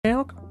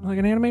like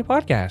an anime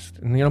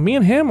podcast. And, me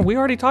and him, we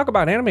already talk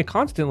about anime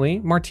constantly.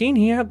 Martine,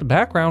 he had the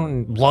background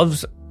and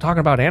loves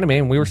talking about anime,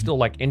 and we were still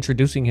like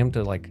introducing him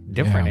to like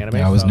different anime.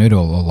 Yeah, I was new to a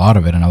lot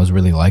of it, and I was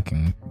really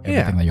liking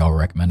everything that y'all were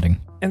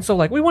recommending. And so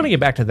like we want to get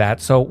back to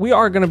that. So we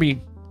are going to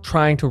be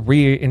trying to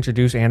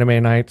reintroduce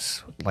anime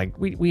nights. Like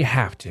we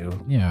have to.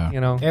 Yeah.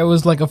 It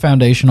was like a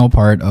foundational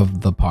part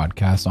of the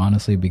podcast,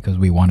 honestly, because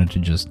we wanted to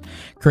just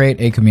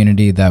create a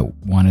community that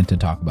wanted to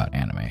talk about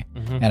anime.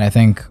 And I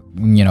think,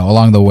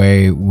 along the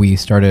way we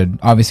started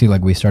up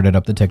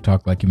the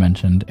TikTok, like you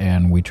mentioned,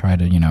 and we try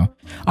to,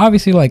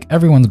 obviously like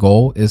everyone's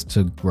goal is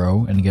to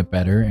grow and get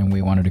better, and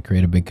we wanted to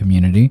create a big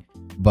community.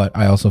 But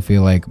I also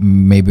feel like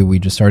maybe we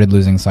just started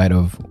losing sight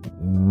of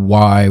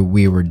why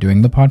we were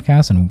doing the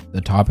podcast and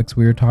the topics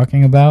we were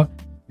talking about,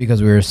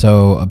 because we were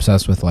so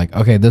obsessed with like,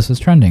 okay, this is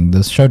trending.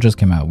 This show just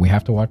came out. We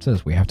have to watch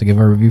this. We have to give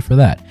a review for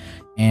that.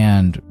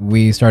 And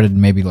we started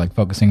maybe like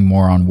focusing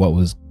more on what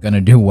was going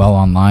to do well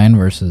online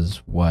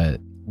versus what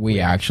we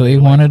actually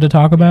wanted to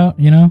talk about,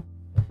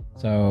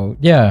 So,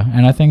 yeah.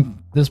 And I think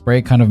this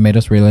break kind of made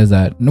us realize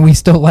that we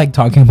still like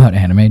talking about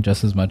anime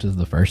just as much as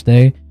the first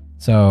day.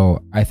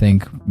 So I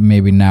think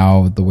maybe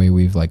now the way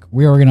we've like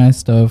reorganized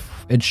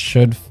stuff, it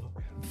should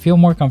feel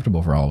more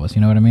comfortable for all of us.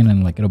 You know what I mean?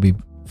 And like it'll be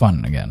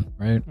fun again,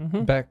 right?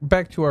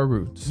 Back to our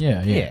roots.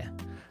 Yeah.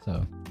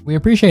 So we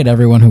appreciate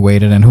everyone who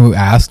waited and who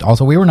asked.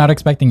 Also, we were not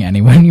expecting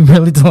anyone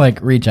really to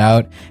like reach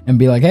out and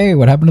be like, "Hey,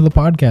 what happened to the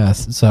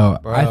podcast?" So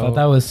I thought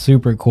that was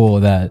super cool.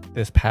 That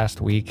this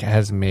past week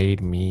has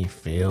made me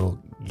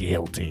feel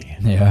guilty.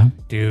 Yeah,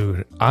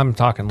 dude, I'm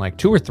talking like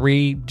 2 or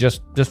 3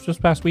 just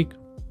past week.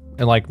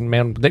 And like,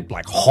 man, they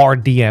like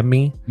hard DM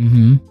me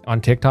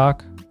on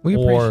TikTok. We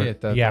appreciate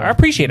that. Yeah, I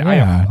appreciate it.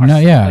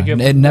 Like,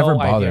 it never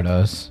bothered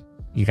us.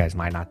 You guys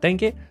might not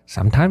think it.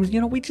 Sometimes,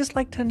 we just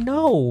like to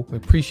know. We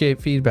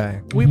appreciate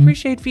feedback. We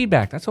appreciate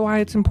feedback. That's why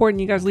it's important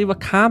you guys leave a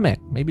comment.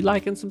 Maybe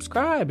like and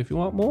subscribe if you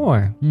want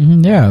more.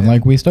 Yeah,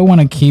 like we still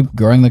want to keep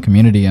growing the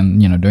community, and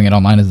doing it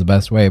online is the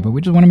best way. But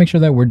we just want to make sure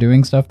that we're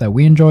doing stuff that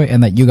we enjoy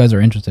and that you guys are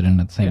interested in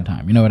at the same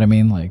time. You know what I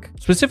mean? Like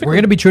specifically, we're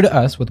going to be true to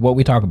us with what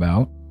we talk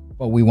about.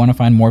 But we want to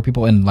find more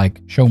people and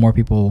like show more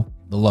people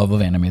the love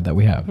of anime that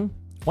we have.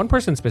 One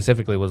person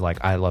specifically was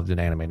like, "I loved an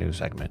anime news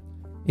segment."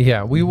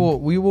 Yeah, we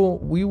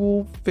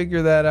will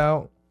figure that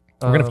out.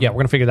 We're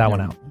gonna figure that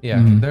one out.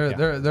 Yeah,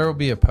 there will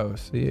be a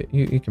post.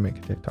 You can make a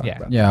TikTok.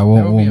 About yeah,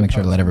 we'll make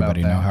sure to let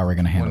everybody know how we're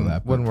gonna handle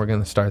that. When we're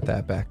gonna start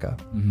that back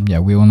up. Yeah,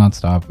 we will not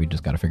stop. We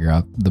just got to figure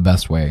out the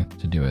best way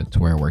to do it to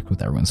where it worked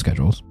with everyone's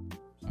schedules.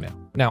 Yeah.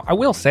 Now I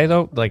will say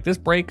though, like this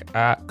break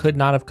could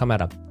not have come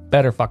at a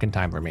better fucking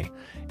time for me.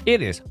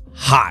 It is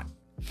hot.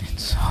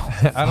 It's so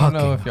I don't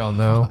know if y'all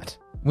know. Hot.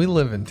 We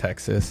live in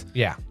Texas.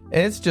 Yeah.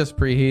 It's just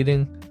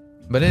preheating,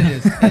 but it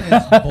is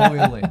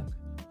boiling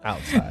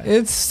outside.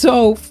 It's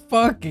so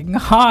fucking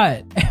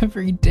hot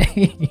every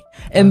day.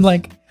 And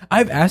like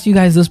I've asked you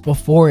guys this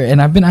before, and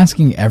I've been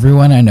asking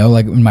everyone I know,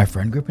 like in my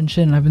friend group and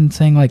shit, and I've been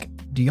saying like,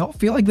 do y'all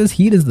feel like this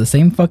heat is the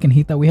same fucking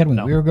heat that we had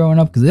when we were growing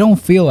up? Because they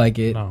don't feel like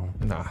it.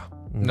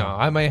 No,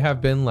 I may have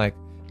been like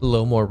a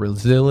little more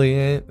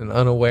resilient and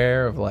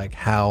unaware of like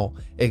how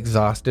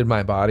exhausted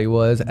my body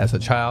was as a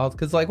child,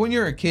 because like when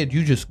you're a kid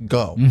you just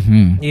go,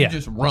 you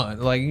just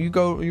run, like you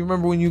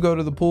remember when you go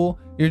to the pool,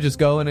 you're just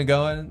going and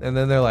going, and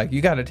then they're like,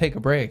 you got to take a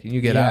break, and you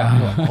get out and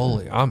you're like,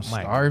 holy, I'm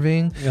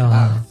starving,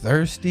 I'm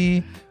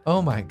thirsty,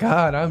 oh my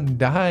god, I'm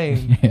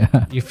dying.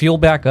 You fuel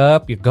back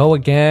up, you go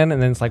again,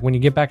 and then it's like when you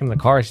get back in the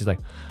car, she's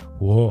like,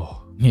 whoa,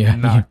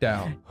 knocked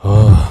out.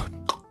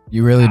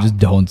 You really just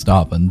don't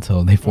stop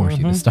until they force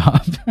you to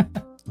stop.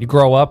 You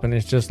grow up and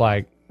it's just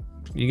like,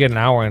 you get an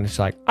hour and it's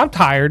like, I'm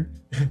tired.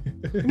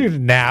 I need a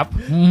nap.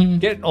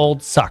 Getting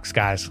old sucks,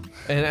 guys.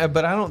 And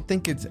but I don't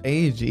think it's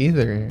age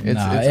either. It's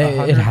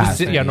it has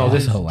to. Yeah, no,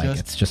 this is like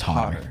it's just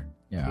hotter.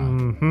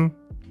 Yeah.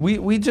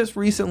 We just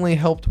recently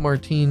helped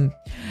Martine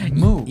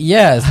move.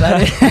 Yes,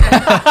 that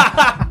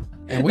is.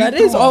 That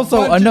is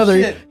also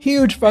another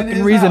huge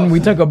fucking reason we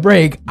took a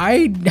break.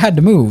 I had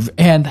to move,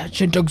 and that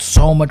shit took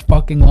so much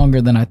fucking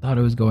longer than I thought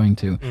it was going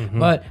to.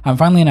 But I'm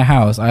finally in a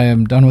house. I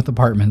am done with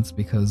apartments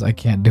because I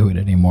can't do it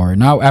anymore.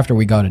 Now, after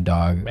we got a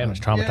dog. Man, I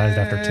was traumatized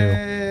after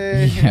 2.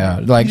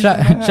 Yeah, like shout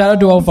out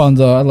to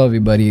Alfonso. I love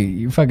you, buddy.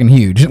 You're fucking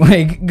huge.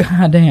 Like,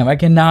 goddamn, I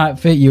cannot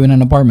fit you in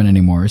an apartment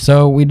anymore.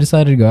 So we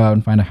decided to go out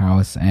and find a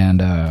house,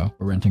 and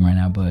we're renting right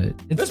now. But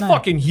it's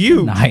fucking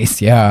huge. Nice,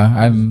 yeah.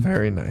 I'm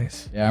very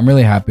nice. Yeah, I'm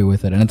really happy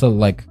with it, and it's a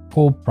like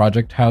cool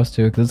project house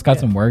too, because it's got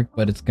some work,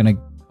 but it's gonna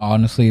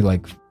honestly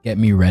like get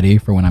me ready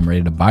for when I'm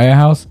ready to buy a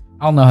house.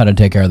 I'll know how to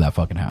take care of that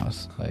fucking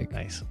house. Like,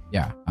 nice.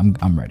 Yeah, I'm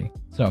ready.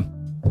 So,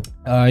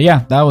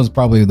 yeah, that was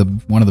probably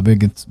one of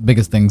the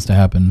biggest things to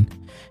happen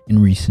in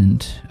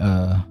recent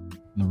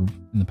in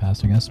the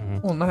past, I guess.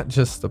 Well, not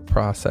just the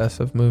process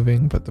of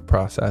moving, but the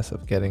process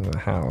of getting the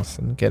house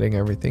and getting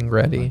everything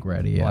ready.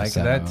 Like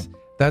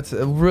that's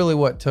really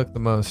what took the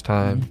most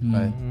time.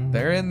 But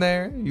they're in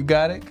there. You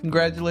got it.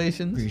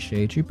 Congratulations.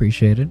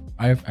 Appreciate it.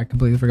 I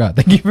completely forgot.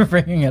 Thank you for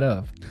bringing it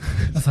up.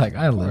 It's like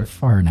I live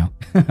far now.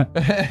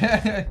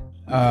 But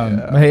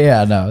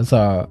yeah, no.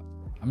 So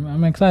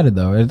I'm excited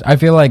though. I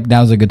feel like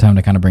now's a good time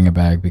to kind of bring it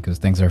back because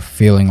things are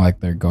feeling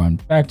like they're going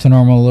back to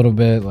normal a little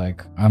bit.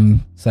 Like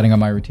I'm setting up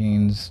my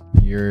routines.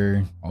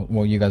 You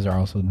guys are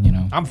also,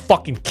 I'm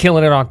fucking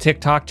killing it on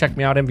TikTok. Check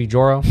me out, MV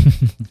Joro.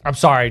 I'm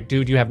sorry,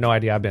 dude. You have no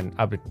idea.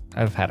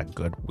 I've had a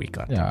good week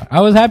on. Yeah, I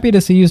was happy to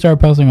see you start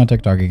posting on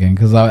TikTok again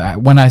because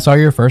when I saw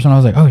your first one, I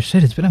was like, oh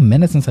shit, it's been a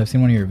minute since I've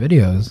seen one of your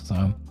videos.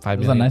 So it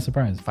was a nice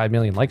surprise. 5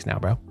 million likes now,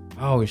 bro.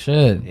 Oh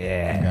shit!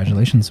 Yeah.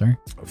 Congratulations, sir.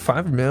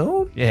 5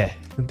 mil? Yeah.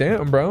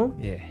 Damn, bro.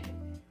 Yeah.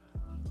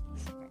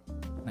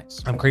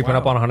 Nice. I'm creeping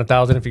up on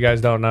 100,000. If you guys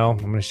don't know, I'm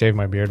gonna shave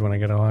my beard when I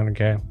get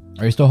 100K.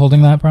 Are you still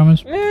holding that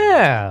promise?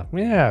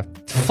 Yeah.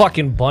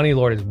 Fucking Bunny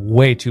Lord is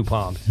way too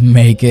pumped.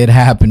 Make it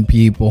happen,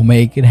 people.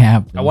 Make it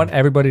happen. I want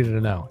everybody to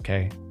know,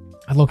 okay?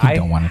 I low-key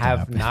don't want it to have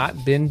happen.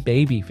 not been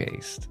baby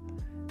faced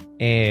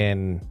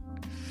in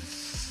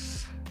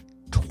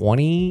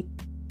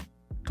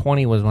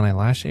 2020 was when I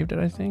last shaved it,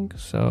 I think.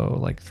 So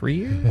like 3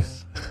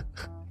 years. I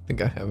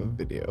think I have a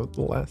video of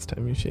the last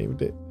time you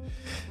shaved it.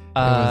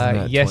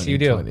 Yes, you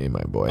do. 2020,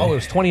 my boy. Oh, it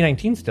was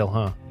 2019 still,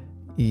 huh?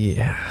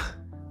 Yeah.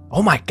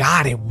 Oh my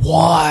god, it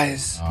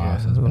was. Oh, Yeah,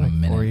 so it's been a like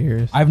minute. 4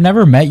 years. I've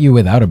never met you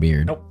without a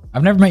beard. Nope.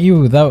 I've never met you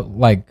without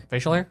like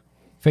Facial hair?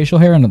 facial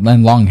hair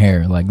and long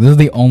hair. Like this is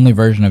the only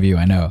version of you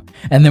I know.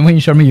 And then when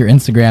you showed me your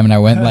Instagram and I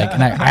went like,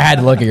 and I had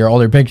to look at your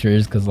older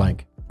pictures because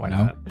like, Why you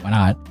know, not? why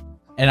not?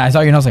 And I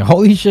saw you and I was like,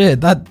 holy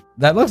shit, that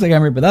looks like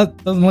Emery, but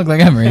that doesn't look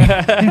like Emery.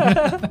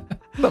 What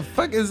the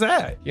fuck is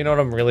that? You know what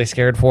I'm really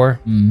scared for?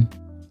 Mm.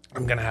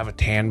 I'm gonna have a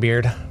tan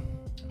beard.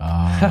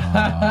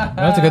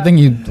 That's a good thing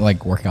you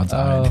like work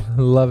outside.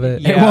 Oh, love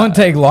it. It won't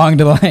take long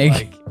to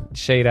like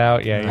Shade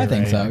out. Yeah, I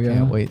think so. I Yeah.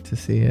 can't wait to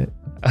see it.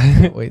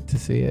 Can't wait to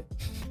see it.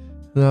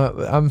 No,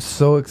 I'm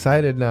so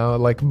excited now.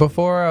 Like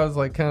before, I was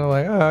like kind of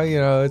like,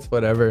 oh, it's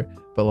whatever.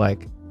 But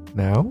like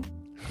now,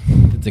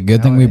 It's a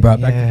good thing we brought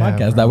back the Yeah,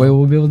 podcast. bro. That way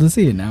we'll be able to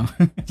see it now.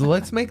 so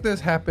let's make this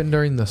happen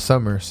during the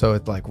summer, so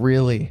it's like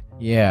really,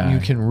 Yeah, you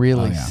can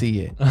really Oh, yeah. see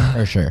it.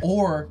 for sure.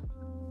 Or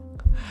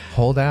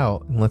hold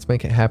out and let's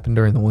make it happen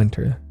during the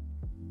winter.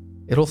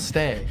 It'll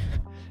stay.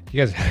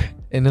 You guys.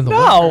 And in the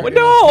No, winter,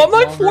 it'll I'm take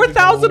like longer to go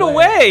 4,000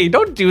 away.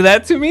 Don't do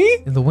that to me.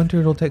 In the winter,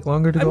 it'll take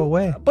longer to go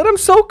away. But I'm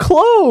so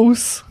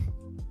close.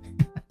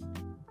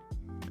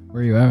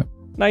 Where you at?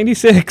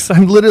 96.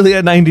 I'm literally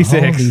at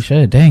 96. Holy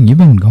shit! Dang, you've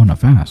been going up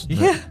fast.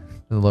 Yeah.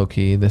 Low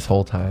key, this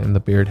whole time, the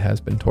beard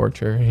has been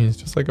torture. He's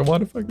just like, I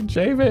want to fucking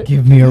shave it.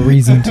 Give me a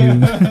reason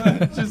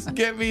to. Just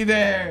get me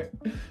there.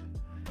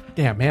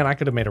 Damn, man, I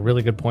could have made a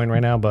really good point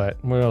right now, but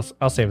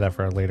I'll save that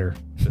for a later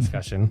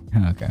discussion.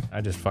 Okay.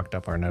 I just fucked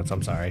up our notes.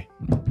 I'm sorry.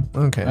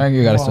 Okay.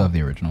 You gotta still have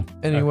the original.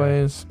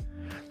 Anyways,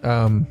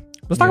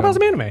 Let's talk about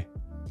some anime.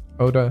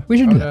 Oda. We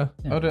should do Oda,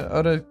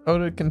 that.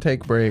 Oda can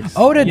take breaks.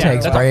 Oda Yeah,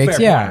 takes that's a breaks.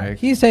 fair Yeah, break.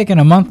 he's taking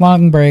a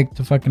month-long break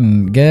to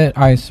fucking get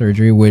eye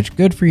surgery, which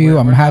good for you. We're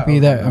I'm not happy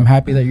Oda, that though. I'm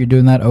happy that you're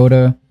doing that,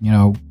 Oda.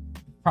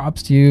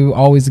 Props to you.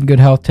 Always in good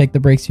health. Take the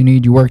breaks you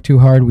need. You work too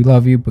hard. We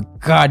love you, but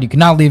God, you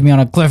cannot leave me on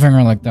a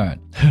cliffhanger like that.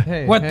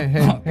 Hey, What hey, the hey,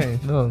 fuck? hey.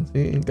 No,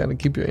 you gotta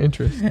keep your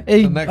interest.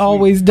 He next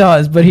always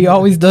does, but he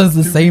always does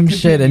the same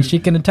shit, and she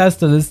can attest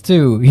to this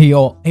too. He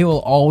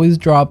will always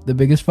drop the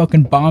biggest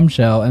fucking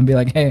bombshell and be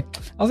like, "Hey,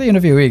 I'll see you in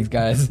a few weeks,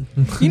 guys."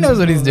 He knows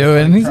what he's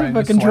doing. He's a Trying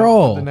to fucking swipe to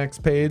troll. The next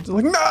page,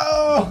 like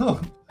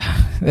no.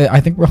 I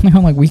think we're only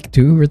on like week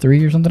 2 or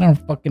 3 or something. I don't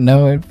fucking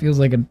know. It feels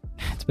like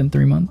it's been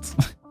 3 months.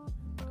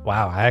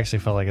 Wow, I actually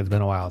felt like it's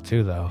been a while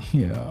too, though.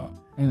 Yeah.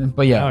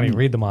 But I yeah, don't even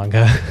read the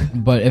manga.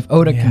 but if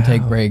Oda can Yeah.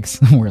 take breaks,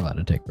 we're allowed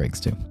to take breaks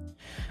too.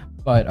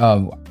 But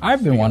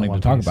I've been wanting to One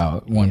talk Piece.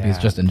 about One Piece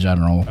Yeah. just in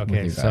general. Okay,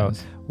 with you so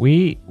guys.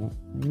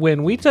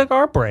 when we took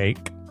our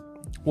break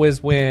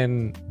was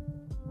when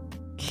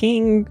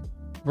King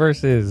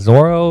versus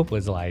Zoro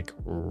was like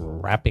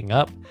wrapping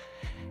up,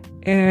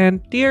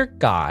 and dear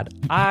God,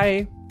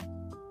 I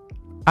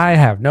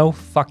have no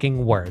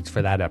fucking words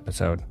for that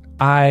episode.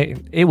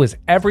 It was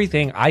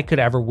everything I could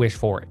ever wish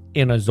for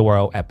in a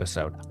Zoro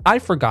episode. I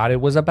forgot it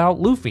was about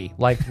Luffy.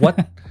 Like what?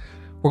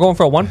 We're going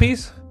for a One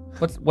Piece?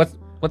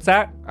 What's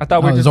that? I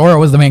thought we were just Zoro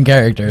was the main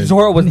character.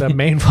 Zoro was the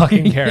main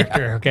fucking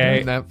character,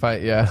 okay? In that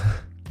fight, yeah.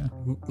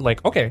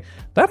 Like, okay,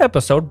 that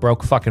episode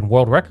broke fucking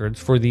world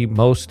records for the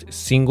most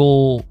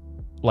single,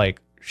 like,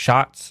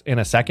 shots in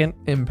a second.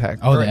 Impact.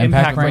 Oh, Or the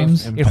impact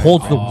frames? It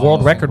holds the Oh.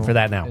 world record for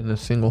that now. in a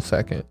single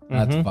second.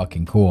 That's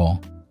fucking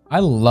cool. I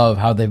love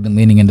how they've been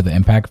leaning into the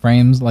impact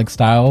frames like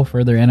style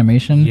for their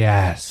animation.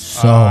 Yes.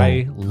 So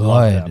I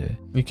love good. them.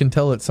 You can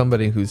tell it's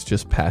somebody who's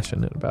just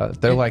passionate about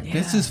it. They're like,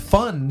 this is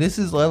fun. This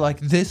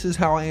is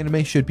how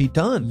anime should be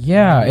done.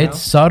 Yeah, You know? it's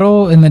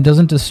subtle and it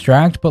doesn't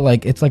distract, but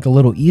like it's like a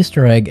little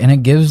Easter egg, and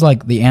it gives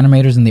like the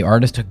animators and the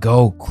artists to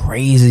go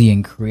crazy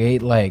and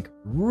create like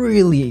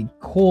really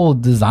cool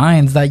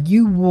designs that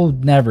you will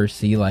never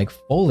see like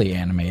fully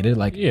animated,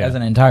 like Yeah. as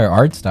an entire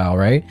art style,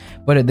 right?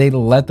 But they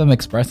let them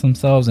express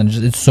themselves, and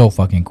it's so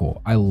fucking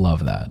cool. I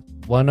love that.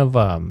 One of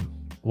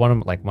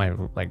like my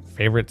like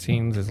favorite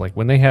scenes is like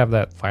when they have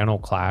that final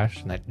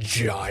clash and that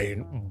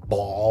giant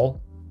ball.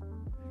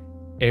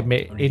 It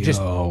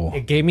Yo.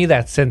 gave me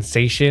that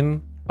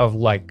sensation of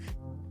like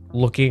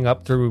looking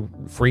up through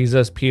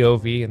Frieza's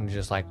POV and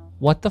just like,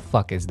 what the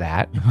fuck is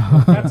that?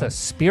 That's a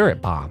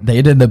spirit bomb.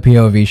 They did the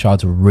POV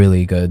shots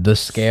really good. The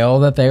scale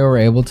that they were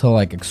able to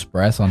like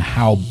express on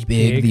how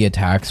big the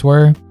attacks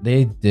were,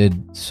 they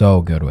did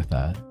so good with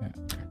that.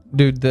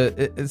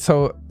 Dude,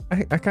 so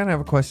I kind of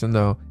have a question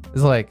though.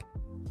 It's like,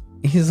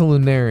 he's a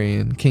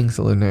Lunarian, King's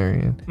a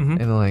Lunarian,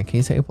 and like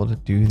he's able to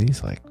do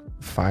these like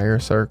fire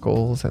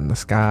circles in the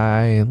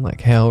sky and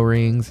like hell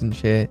rings and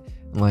shit,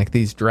 and like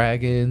these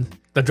dragons.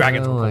 The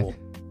dragons were like, cool.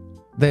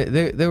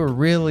 They were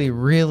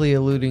really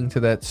alluding to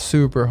that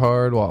super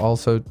hard, while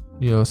also,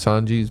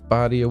 Sanji's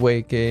body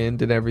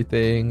awakened and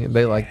everything. And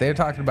they're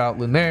talking about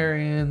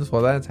Lunarians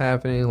while that's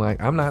happening.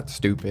 Like, I'm not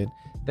stupid.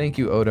 Thank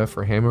you, Oda,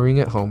 for hammering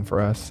it home for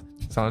us.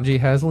 Sanji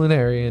has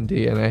Lunarian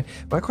DNA.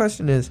 My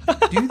question is,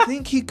 do you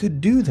think he could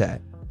do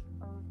that?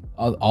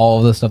 All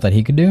of the stuff that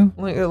he could do?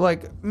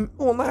 Like,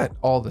 well, not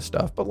all the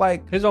stuff, but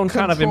like his own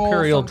kind of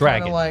imperial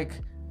dragon.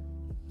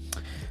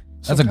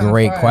 That's a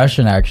great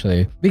question,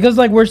 actually, because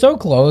like we're so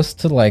close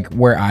to like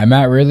where I'm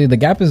at. Really, the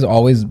gap is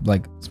always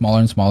like smaller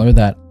and smaller.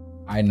 That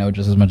I know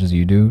just as much as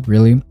you do,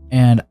 really,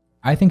 and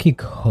I think he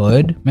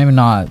could, maybe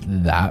not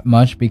that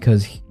much,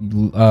 because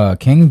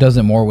King does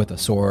it more with a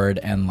sword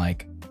and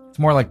like it's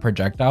more like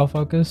projectile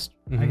focused.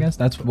 I guess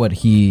that's what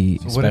he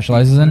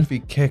specializes in. What if he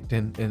kicked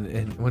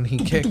and when he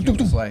kicked,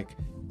 it was like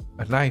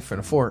a knife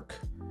and a fork?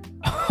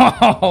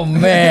 Oh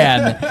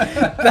man,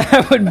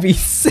 that would be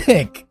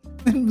sick.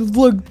 It would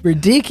look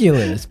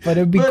ridiculous, but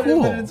it'd be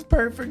cool. It's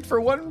perfect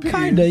for One Piece.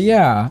 Kinda,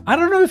 yeah. I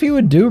don't know if he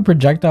would do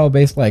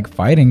projectile-based like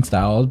fighting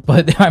styles,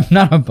 but I'm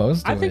not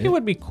opposed to it. I think it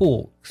would be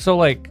cool. So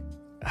like,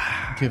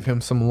 give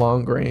him some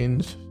long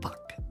range.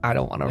 Fuck, I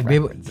don't want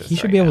to. He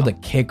should be able to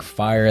kick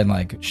fire and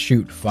like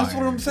shoot fire. That's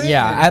what I'm saying.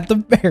 Yeah, at the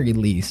very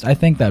least, I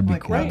think that'd be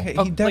cool.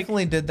 Okay, he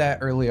definitely did that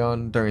early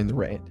on during the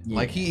raid. Yeah.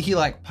 Like he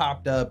like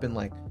popped up and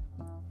like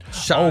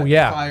shot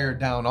fire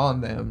down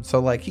on them. So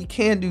like he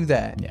can do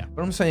that. Yeah.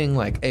 But I'm saying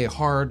like a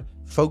hard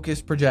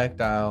focused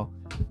projectile,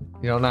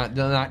 not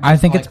I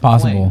think like it's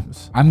possible.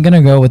 Flames. I'm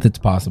gonna go with it's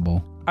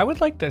possible. I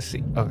would like to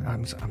see. Oh,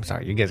 I'm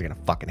sorry. You guys are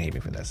gonna fucking hate me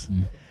for this.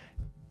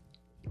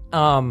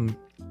 In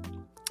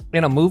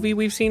a movie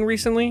we've seen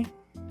recently,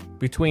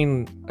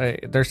 between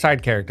their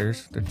side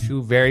characters, they're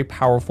two very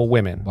powerful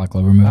women. Black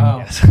Clover movie. Oh.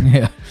 Yes.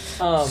 Yeah.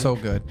 So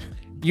good.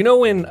 You know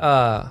when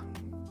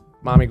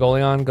Mami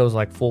Goleon goes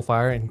like full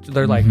fire and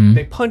they're like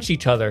they punch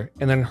each other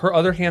and then her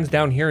other hand's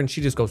down here and she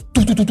just goes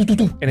and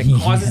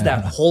it causes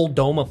that whole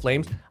dome of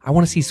flames. I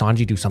want to see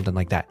Sanji do something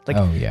like that. Like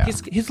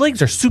his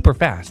legs are super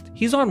fast.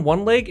 He's on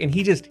one leg and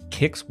he just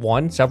kicks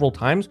one several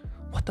times.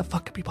 What the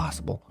fuck could be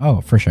possible? Oh,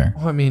 for sure.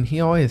 Well, I mean,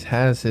 he always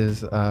has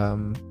his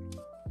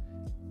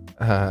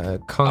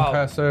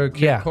concussor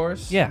kick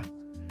course. Yeah.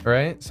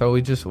 Right? So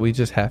we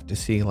just have to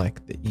see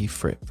like the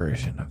Ifrit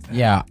version of that.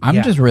 Yeah,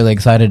 I'm just really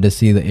excited to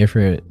see the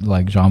Ifrit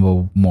like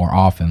Jumbo more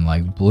often,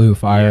 like blue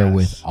fire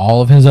with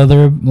all of his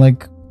other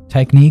like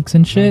techniques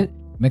and shit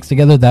mixed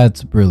together.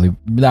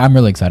 I'm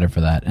really excited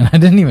for that. And I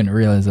didn't even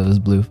realize it was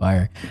blue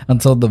fire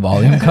until the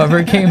volume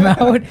cover came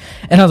out,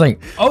 and I was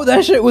like, "Oh,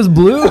 that shit was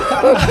blue."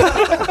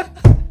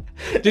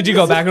 Did you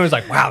go back and was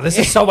like, wow, this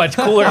is so much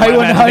cooler in I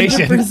my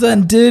imagination?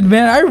 100% did,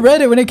 man. I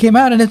read it when it came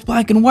out and it's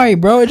black and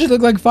white, bro. It just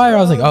looked like fire. I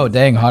was like, oh,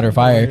 dang, hotter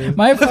fire.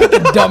 My fucking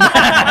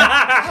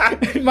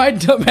dumbass. My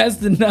dumbass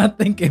did not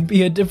think it'd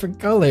be a different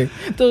color.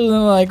 So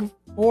then, like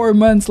 4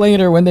 months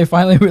later when they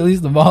finally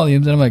released the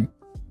volumes, and I'm like,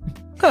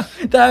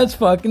 that's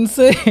fucking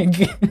sick.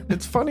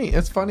 It's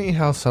funny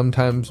how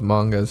sometimes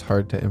manga is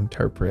hard to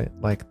interpret.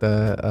 Like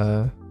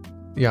the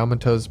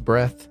Yamato's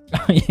breath.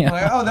 Yeah.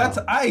 Like, oh, that's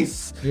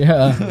ice.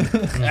 Yeah.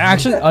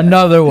 Actually,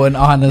 another one,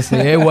 honestly.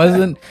 It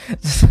wasn't...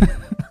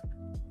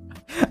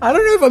 I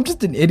don't know if I'm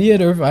just an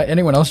idiot or if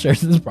anyone else shares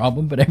this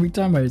problem, but every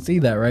time I see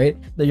that, right?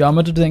 The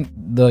Yamato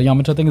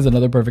thing is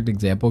another perfect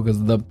example,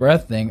 because the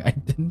breath thing, I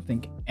didn't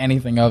think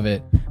anything of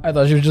it. I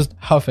thought she was just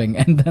huffing,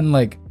 and then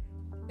like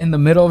in the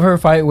middle of her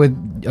fight with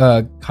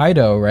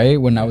Kaido, right?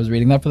 When I was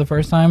reading that for the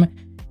first time,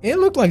 it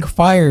looked like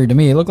fire to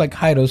me. It looked like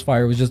Kaido's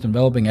fire was just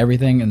enveloping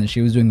everything, and then she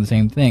was doing the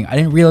same thing. I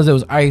didn't realize it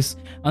was ice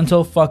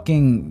until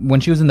fucking when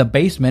she was in the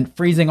basement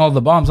freezing all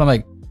the bombs. I'm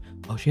like,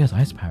 oh, she has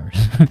ice powers.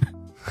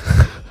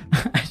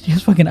 She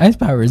has fucking ice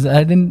powers.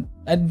 And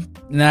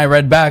then I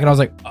read back and I was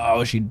like,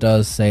 oh, she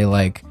does say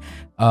like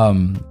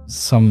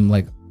some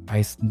like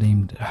ice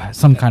named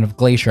some kind of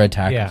glacier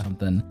attack or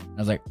something. I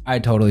was like, I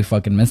totally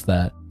fucking missed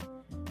that.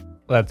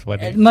 That's what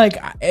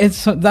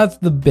that's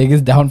the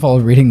biggest downfall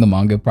of reading the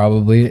manga,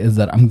 probably, is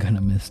that I'm gonna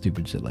miss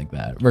stupid shit like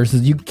that.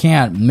 Versus you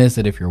can't miss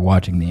it if you're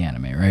watching the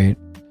anime, right?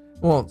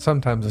 Well,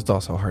 sometimes it's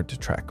also hard to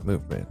track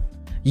movement.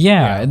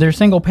 Yeah, they're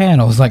single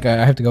panels. Like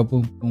I have to go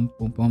boom, boom,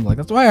 boom, boom. Like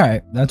that's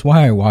why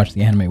I watch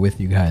the anime with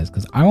you guys,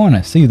 because I want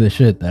to see the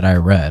shit that I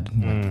read.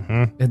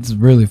 It's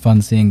really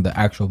fun seeing the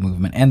actual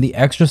movement and the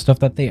extra stuff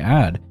that they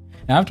add.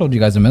 And I've told you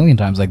guys a million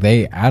times, like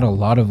they add a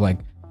lot of like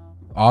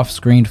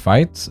off-screen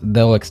fights.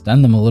 They'll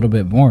extend them a little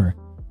bit more.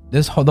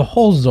 The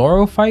whole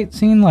Zoro fight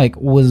scene like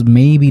was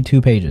maybe 2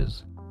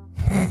 pages.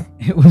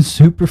 It was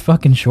super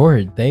fucking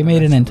short. They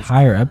made an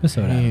entire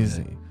episode out of it.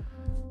 Easy.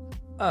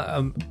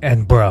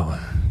 And bro,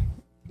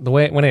 the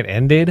way when it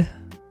ended,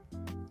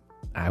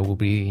 I will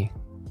be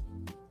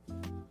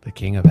the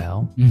king of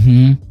hell,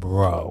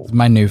 bro. It's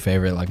my new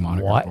favorite like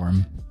moniker What? for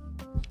him.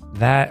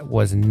 That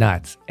was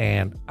nuts,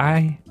 and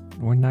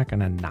we're not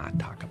gonna not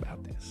talk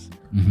about this.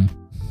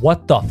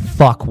 What the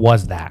fuck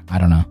was that? I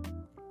don't know.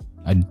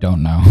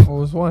 What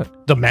was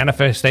what? The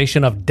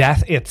manifestation of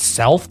death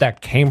itself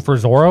that came for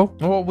Zoro?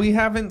 Well, we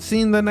haven't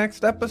seen the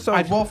next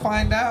episode. We'll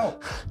find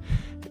out.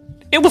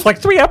 It was like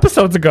 3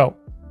 episodes ago.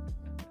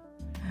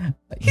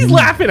 He's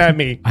laughing at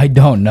me. I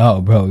don't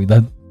know, bro.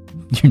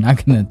 You're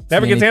not gonna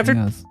Never say gets anything answered?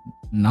 else.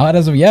 Not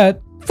as of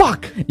yet.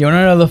 Fuck. You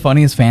wanna know the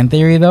funniest fan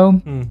theory though?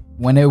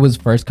 When it was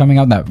first coming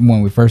out, that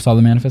when we first saw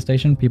the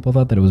manifestation, people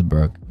thought that it was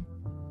Brooke.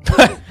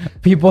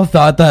 People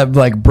thought that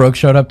like Brooke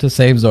showed up to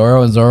save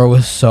Zoro, and Zoro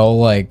was so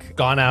like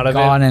Gone out of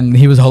gone, it. and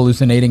he was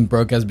hallucinating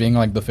Brooke as being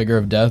like the figure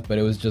of death, but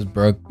it was just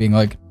Brooke being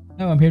like,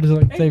 "No, I'm here to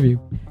like save you,"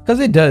 because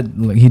he did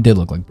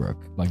look like Brooke,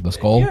 like the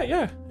skull.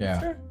 Yeah.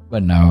 Yeah.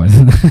 But no, It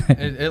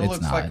it's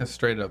looks not. like a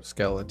straight up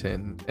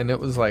skeleton, and it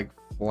was like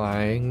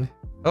flying.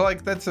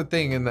 Like that's the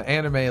thing in the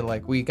anime.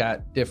 Like we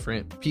got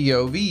different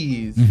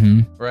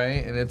POVs,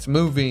 right? And it's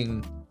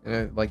moving,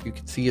 and like you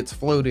can see it's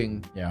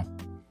floating. Yeah,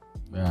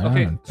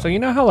 Okay, so you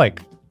know how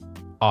like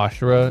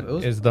Ashura It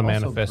was is the also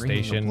bringing the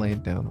manifestation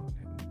blade down on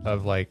him.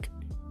 of like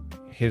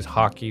his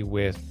hockey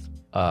with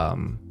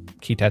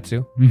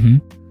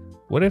Kitetsu?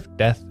 What if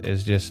death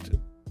is just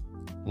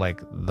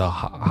like the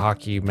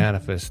hockey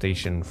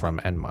manifestation from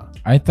Enma?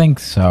 I think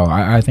so.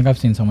 I think I've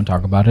seen someone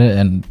talk about it,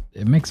 and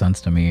it makes sense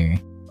to me.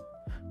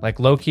 Like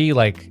Loki,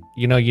 like,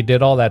 you know, you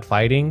did all that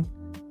fighting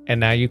and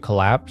now you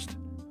collapsed.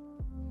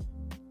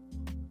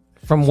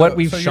 From what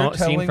we've so you're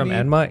seen telling from me-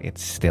 Enma,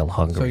 it's still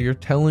hungry. So you're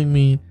telling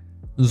me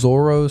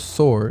Zoro's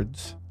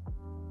swords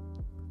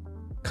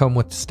come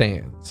with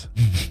stands?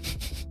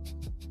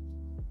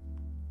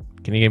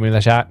 Can you give me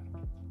the shot?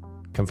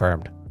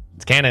 Confirmed.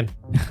 It's canon.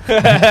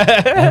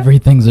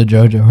 Everything's a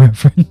JoJo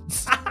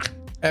reference.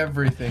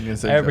 Everything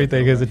is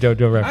Everything is a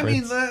JoJo I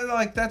reference. mean,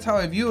 like that's how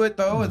I view it,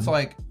 though. It's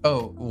like,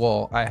 oh,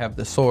 well, I have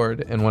the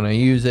sword, and when I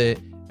use it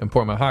and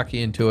pour my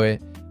hockey into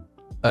it,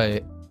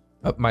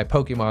 my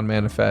Pokemon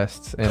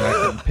manifests, and I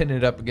can pin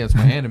it up against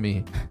my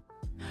enemy.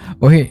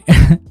 Wait,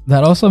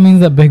 that also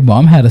means that Big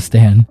Mom had a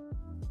stand.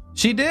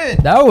 She did.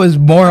 That was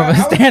more of a I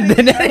was stand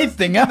than thinking- I was anything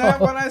thinking else.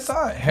 that when I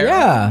saw it. Hera,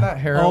 Yeah. not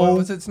Hera. Oh. What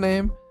was its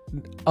name?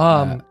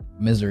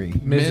 Misery.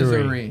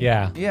 Misery.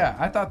 Yeah. Yeah,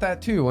 I thought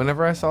that too.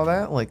 Whenever I saw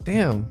that, like,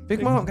 damn,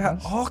 Big Mom got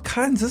all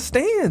kinds of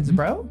stands,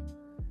 bro.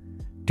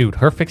 Dude,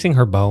 her fixing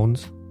her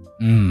bones.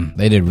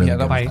 They did really Yeah,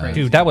 that good. was with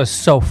crazy. Dude, that was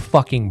so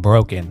fucking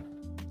broken.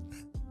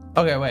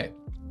 Okay, wait.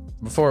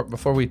 Before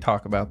we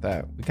talk about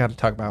that, we got to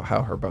talk about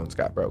how her bones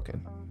got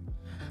broken.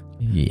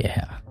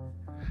 Yeah.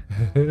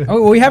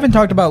 Oh, we haven't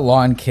talked about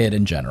Law and Kid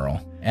in general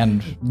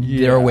and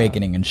their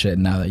awakening and shit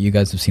now that you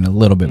guys have seen a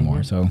little bit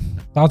more. So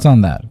thoughts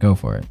on that? Go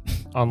for it.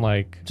 On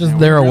like, Just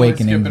their really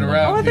awakening. skipping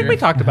around. oh, I think we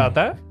talked about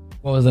that.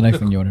 What was the next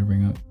thing you wanted to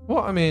bring up? Well,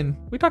 I mean,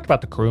 We talked about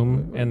the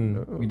Kroom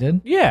and We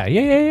did?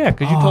 yeah.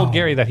 Because you told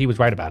Gary that he was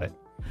right about it.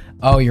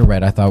 Oh, you're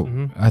right. I thought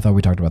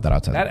we talked about that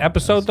outside. That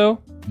episode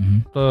though,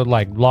 the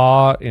like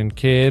Law and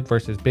Kid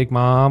versus Big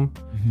Mom,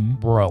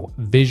 bro,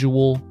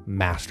 visual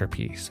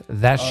masterpiece.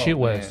 That shit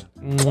was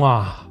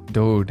mwah,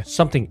 dude,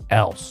 something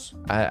else.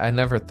 I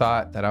never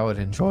thought that I would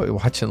enjoy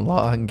watching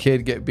Law and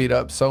Kid get beat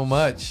up so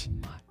much.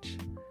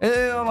 And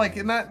you know, like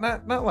not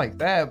like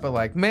that, but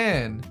like,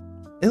 man,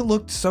 it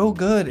looked so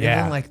good. Yeah.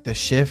 And then like the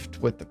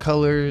shift with the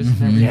colors and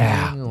everything.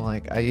 Yeah.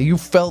 Like you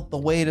felt the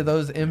weight of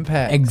those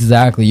impacts.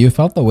 Exactly. You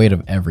felt the weight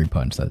of every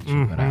punch that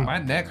she put out. My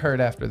neck hurt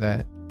after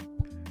that.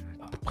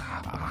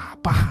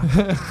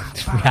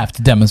 We have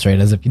to demonstrate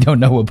as if you don't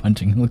know what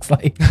punching looks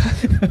like.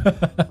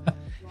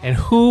 And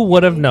who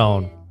would have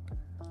known?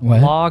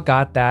 What? Law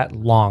got that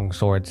long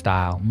sword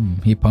style.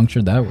 He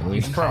punctured that Willie.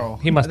 Bro,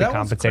 He must be that was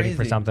compensating for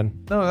crazy.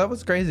 something. No, that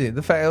was crazy.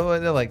 The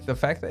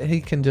fact that he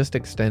can just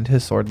extend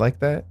his sword like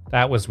that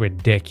That was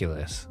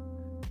ridiculous.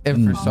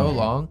 and for so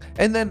long,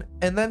 and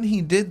then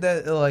he did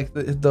that like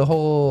the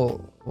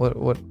whole what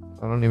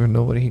I don't even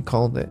know what he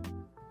called it.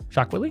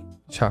 Shock Willie?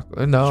 Shock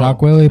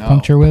Willie, no.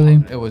 Puncture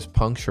Willie. It was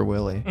Puncture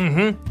Willie.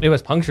 It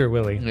was Puncture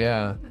Willie.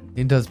 Yeah,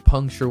 he does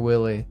Puncture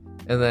Willie,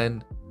 and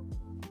then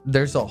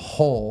there's a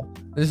hole.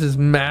 There's this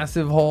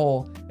massive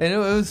hole, and it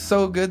was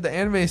so good. The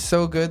anime is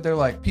so good. They're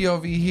like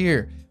POV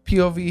here,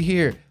 POV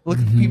here. Look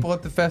at the people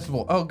at the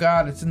festival. Oh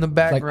God, it's in the Like,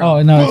 background.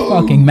 oh no, it's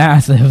fucking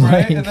massive.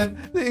 Right, Like, and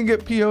then you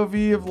get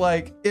POV of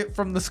like it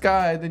from the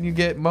sky. Then you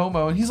get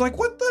Momo, and he's like,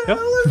 "What the Yep.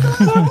 hell is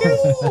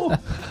that hole?"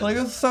 Like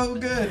it's so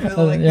good. And,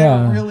 like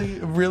Yeah. they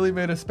really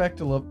made a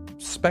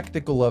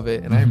spectacle of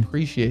it, and I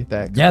appreciate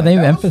that. 'Cause, Yeah, like, they've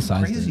that was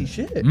some emphasized crazy it.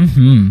 shit.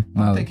 I'm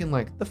I'm thinking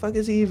like, the fuck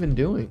is he even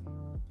doing?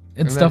 it's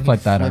and then stuff he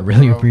like that I flipped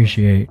really her over.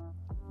 appreciate.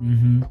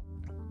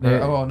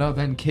 Oh no!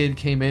 Then Kid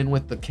came in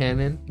with the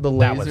cannon, the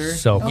That laser.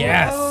 was so- oh,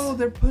 Yes! Oh,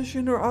 they're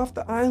pushing her off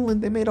the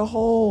island. They made a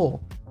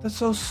hole. That's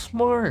so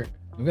smart.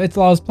 It's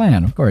Law's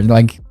plan, of course.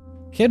 Like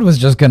Kid was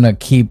just gonna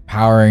keep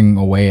powering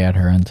away at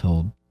her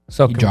until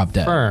So he dropped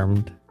dead.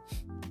 confirmed,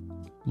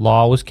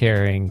 Law was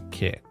carrying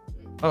Kid.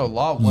 Oh,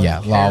 Law was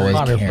Law was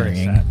 100%.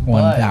 carrying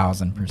But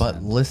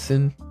 1000%.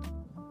 listen,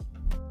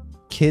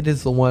 Kid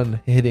is the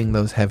one hitting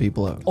those heavy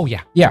blows. Oh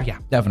yeah, Yeah,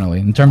 definitely.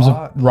 In terms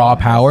Law- of raw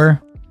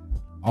power,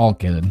 all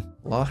Kid.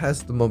 Law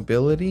has the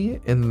mobility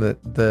and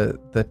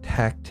the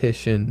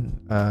tactician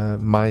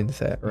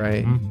mindset,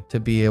 right? Mhm. To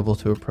be able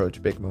to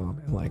approach Big Mom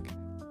and like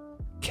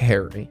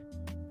carry.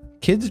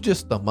 Kid's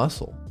just the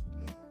muscle.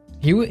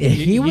 He was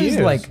is.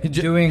 like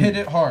doing.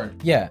 it hard.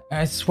 Yeah,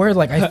 I swear,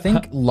 like I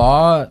think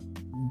Law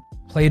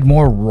played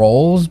more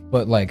roles,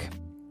 but like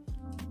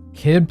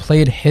Kid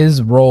played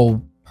his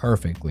role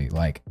perfectly.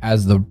 Like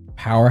as the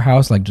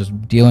powerhouse, like just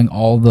dealing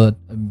all the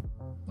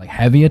like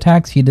heavy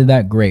attacks, he did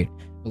that great.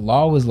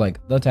 Law was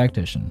like the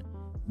tactician,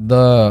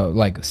 the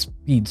like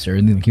speedster,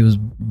 and he was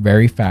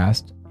very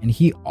fast, and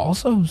he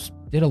also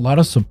did a lot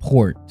of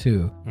support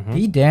too. Mhm.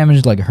 He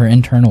damaged like her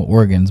internal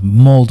organs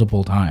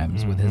multiple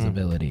times with his Mhm.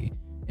 ability.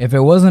 If it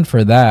wasn't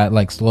for that,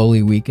 like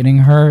slowly weakening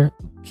her,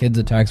 Kid's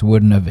attacks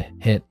wouldn't have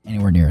hit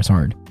anywhere near as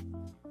hard.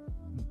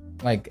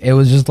 Like it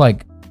was just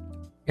like,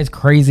 it's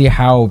crazy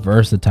how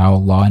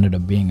versatile Law ended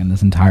up being in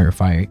this entire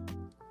fight.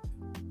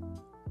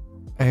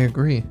 I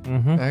agree.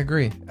 Mhm. I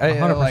agree. I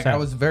 100%.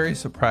 was very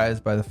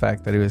surprised by the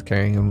fact that he was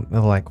carrying him.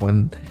 Like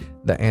when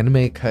the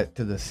anime cut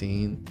to the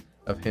scene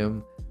of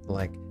him,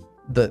 like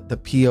the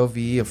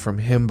POV of from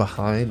him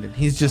behind, and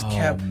he's just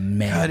kept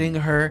cutting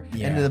her,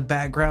 Yeah. and the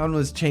background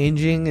was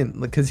changing, and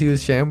because he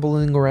was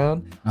shambling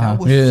around, that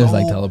was He was so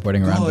like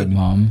teleporting around good. Big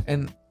Mom.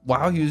 And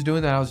while he was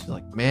doing that, I was just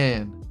like,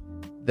 man,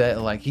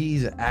 that like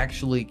he's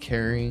actually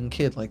carrying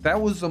Kid. Like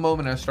that was the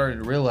moment I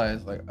started to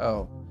realize, like,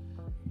 oh,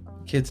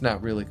 Kid's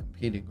not really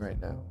competing right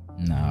now.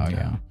 No,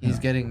 yeah. He's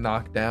getting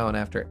knocked down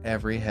after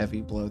every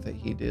heavy blow that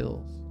he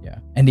deals. Yeah.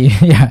 And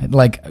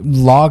like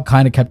Law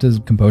kind of kept his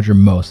composure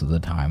most of the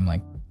time.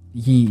 Like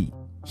he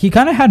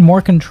kind of had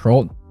more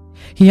control.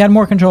 He had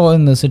more control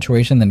in the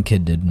situation than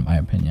Kid did, in my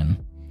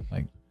opinion.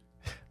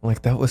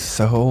 Like that was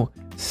so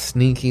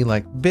sneaky.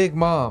 Like, Big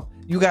Mom,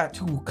 you got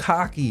too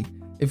cocky.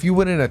 If you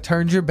wouldn't have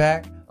turned your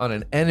back on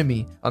an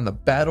enemy on the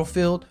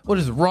battlefield, what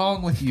is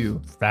wrong with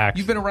you? Facts.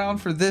 You've been around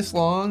for this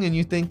long and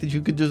you think that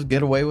you could just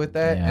get away with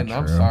that? Yeah, and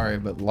I'm true. sorry,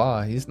 but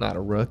Law, he's not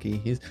a rookie.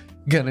 He's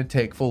gonna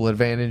take full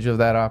advantage of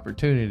that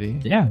opportunity.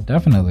 Yeah,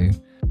 definitely.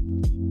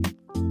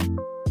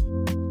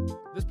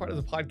 This part of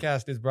the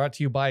podcast is brought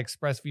to you by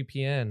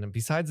ExpressVPN. And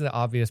besides the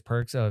obvious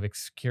perks of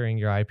securing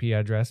your IP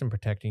address and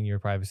protecting your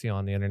privacy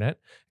on the internet,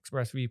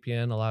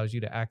 ExpressVPN allows you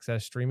to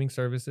access streaming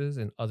services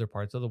in other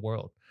parts of the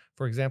world.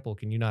 For example,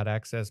 can you not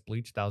access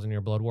Bleach 1000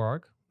 Year Blood War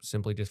Arc?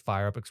 Simply just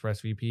fire up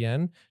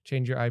ExpressVPN,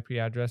 change your IP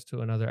address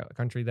to another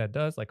country that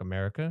does, like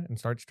America, and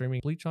start streaming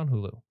Bleach on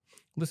Hulu.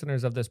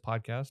 Listeners of this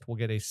podcast will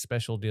get a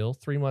special deal,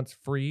 3 months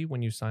free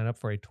when you sign up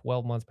for a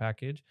 12-month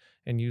package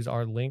and use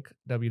our link,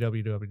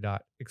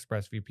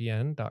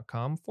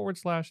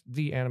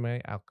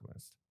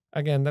 www.expressvpn.com/theanimealchemist.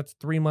 Again, that's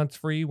 3 months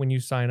free when you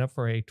sign up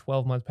for a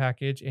 12-month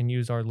package and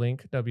use our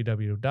link,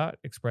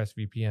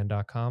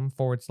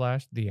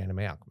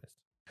 www.expressvpn.com/theanimealchemist.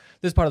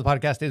 This part of the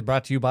podcast is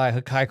brought to you by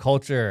Hakai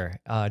Culture.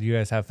 Do you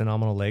guys have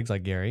phenomenal legs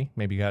like Gary?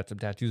 Maybe you got some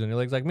tattoos on your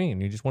legs like me and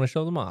you just want to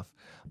show them off.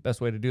 Best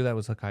way to do that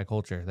was Hakai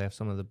Culture. They have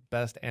some of the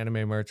best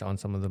anime merch on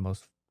some of the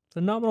most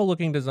phenomenal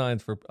looking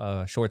designs for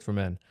shorts for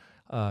men.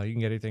 You can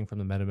get anything from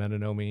the Meta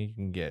No Mi. You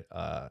can get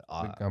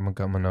Gama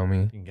Gama no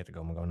Mi. you can get the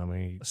Gomu no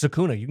Mi.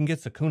 Sakuna. You can get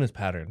Sakuna's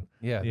pattern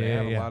Yeah, they Yeah,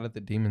 have yeah. a lot of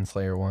the Demon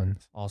Slayer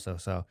ones. also.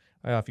 So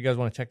if you guys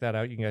want to check that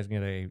out, you guys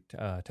can get a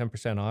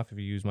 10% off if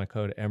you use my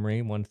code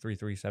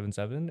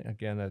Emery13377.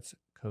 Again, that's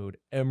code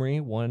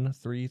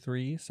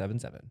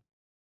Emery13377.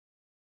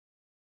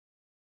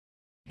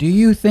 Do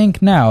you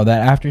think now that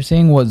after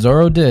seeing what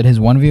Zoro did, his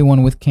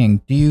 1v1 with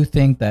King, do you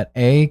think that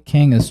A,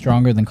 King is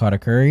stronger than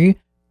Katakuri?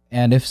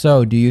 And if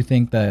so, do you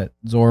think that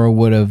Zoro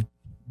would have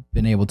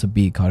been able to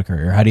beat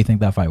Katakuri? Or how do you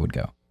think that fight would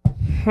go?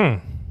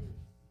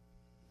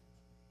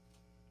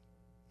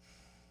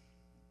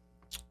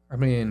 I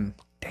mean,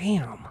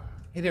 Damn.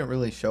 he didn't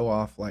really show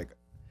off like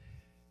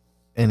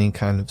any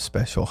kind of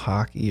special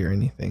hockey or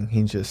anything.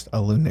 He's just a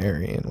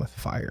Lunarian with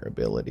fire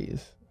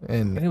abilities.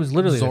 And it was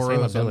literally the same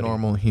Zoro's a ability.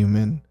 normal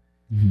human.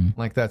 Mm-hmm.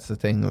 Like that's the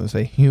thing. It was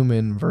a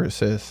human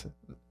versus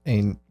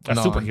a superhuman.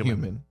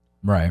 non-human.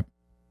 Right.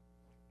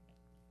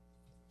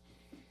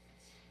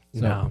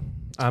 No.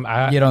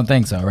 You don't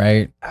think so,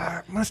 right?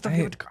 Must have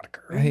given to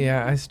Katakuri.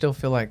 Yeah, I still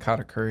feel like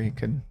Katakuri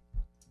could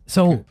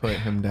So put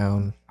him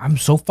down. I'm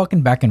so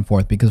fucking back and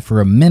forth because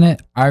for a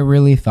minute I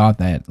really thought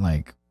that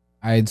like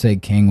I'd say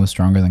King was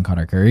stronger than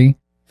Katakuri.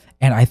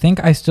 And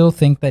I still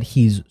think that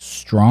he's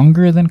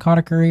stronger than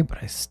Katakuri, but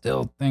I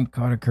still think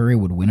Katakuri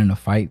would win in a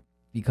fight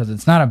because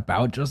it's not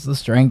about just the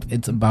strength.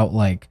 It's about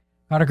like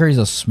Katakuri's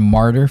a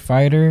smarter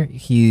fighter.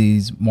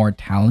 He's more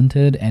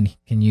talented and he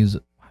can use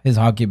his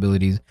hockey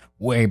abilities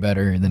way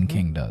better than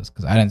King does.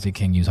 Because I didn't see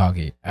King use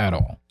hockey at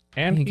all.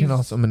 And he can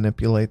also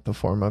manipulate the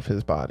form of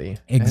his body.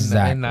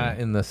 Exactly. And not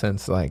in the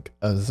sense like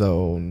a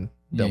zone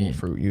double Yeah.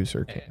 fruit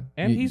user can.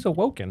 And he's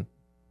awoken.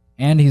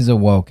 And he's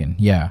awoken.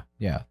 Yeah.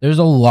 There's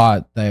a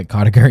lot that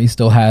Katakuri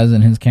still has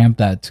in his camp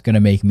that's going to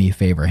make me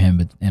favor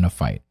him in a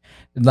fight.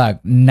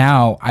 Like,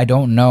 now, I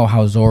don't know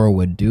how Zoro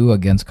would do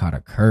against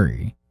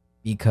Katakuri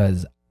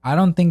because I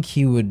don't think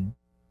he would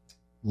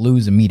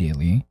lose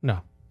immediately. No.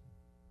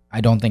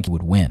 I don't think he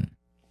would win.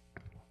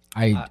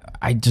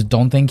 I just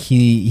don't think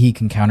he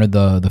can counter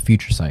the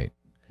future sight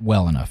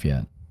well enough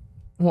yet.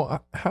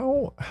 Well,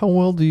 how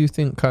well do you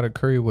think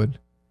Katakuri would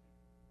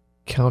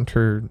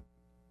counter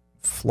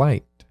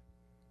flight?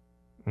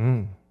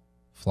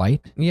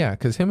 Flight? Yeah,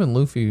 because him and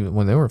Luffy,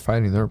 when they were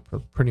fighting, they were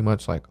pretty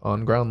much like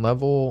on ground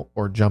level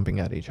or jumping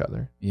at each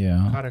other.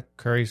 Yeah.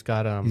 Katakuri's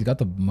got He's got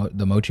the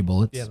mochi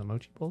bullets. Yeah, the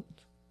mochi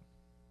bullets.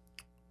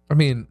 I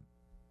mean,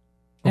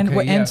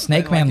 and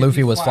Snake Man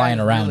Luffy was flying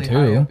around really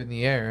too. high up in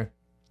the air.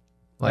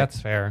 Like,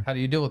 That's fair. How do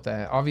you deal with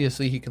that?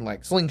 Obviously, he can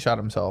like slingshot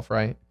himself,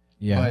 right?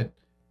 Yeah.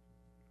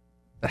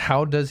 But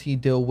how does he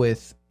deal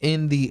with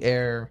in the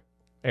air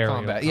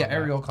combat? Yeah,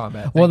 aerial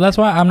combat. Well, that's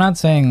why I'm not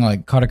saying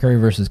like Katakuri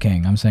versus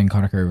King. I'm saying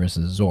Katakuri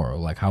versus Zoro.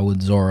 Like, how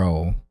would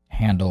Zoro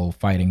handle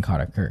fighting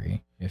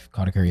Katakuri if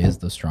Katakuri is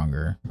the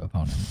stronger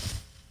opponent?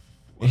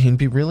 He'd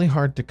be really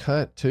hard to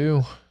cut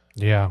too.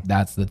 Yeah.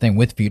 That's the thing.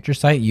 With Future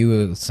Sight,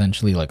 you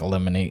essentially like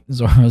eliminate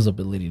Zoro's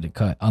ability to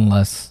cut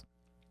unless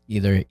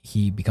either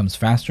he becomes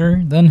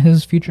faster than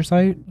his Future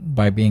Sight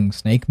by being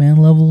Snake Man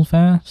level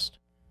fast,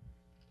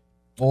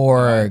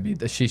 or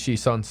the Shishi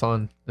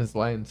San his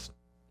lion's.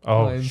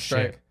 Oh, Lion shit.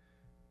 Strike.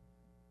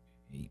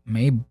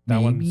 maybe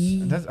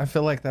I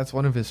feel like that's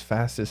one of his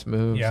fastest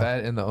moves. Yeah.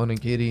 That and the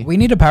Onigiri. we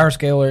need a power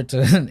scaler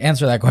to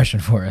answer that question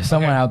for us.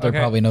 Someone out there okay.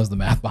 probably knows the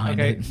math behind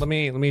Okay, it. let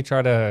me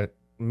try to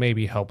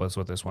maybe help us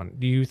with this one.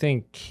 Do you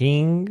think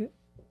King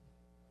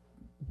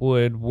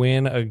would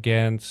win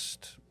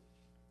against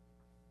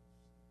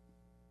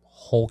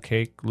Whole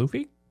Cake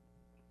Luffy?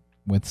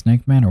 With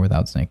Snake Man or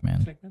without Snake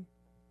Man? Snake Man?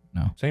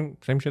 No. Same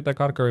shit that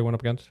Katakuri went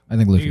up against. I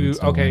think Luffy would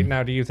still win.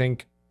 Now do you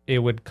think it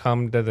would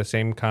come to the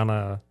same kind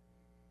of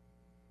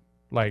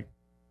like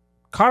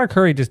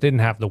Katakuri just didn't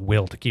have the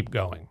will to keep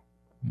going?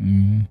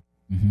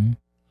 Mm-hmm.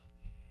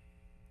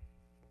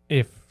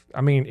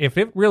 If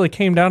it really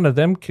came down to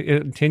them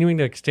continuing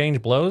to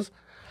exchange blows,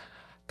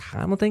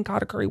 kind of think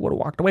Katakuri would have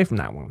walked away from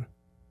that one.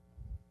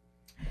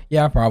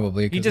 Yeah,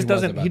 probably. He just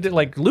doesn't. He did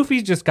like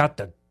Luffy's just got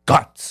the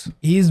guts.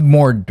 He's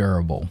more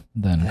durable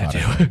than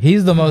Katakuri.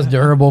 He's the most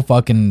durable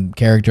fucking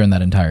character in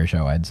that entire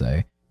show, I'd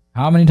say.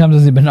 How many times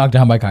has he been knocked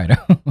down by Kaido?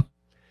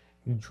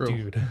 True.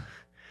 Dude.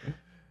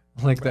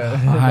 Like that,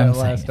 I'm that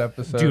last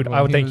episode. Dude, when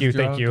I would he thank was you.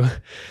 drunk.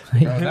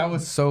 Thank you. Bro, that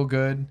was so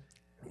good.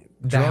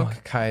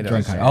 Drunk Kaido.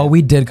 Drunk Kaido. Oh,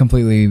 we did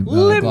completely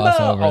gloss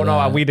over Oh, no,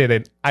 that. we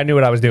didn't. I knew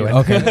what I was doing.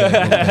 Okay,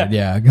 good.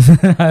 Yeah, because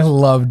I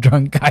love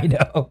Drunk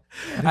Kaido.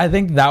 I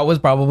think that was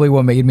probably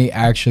what made me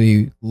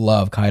actually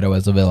love Kaido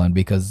as a villain,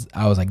 because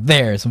I was like,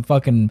 there's some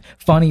fucking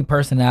funny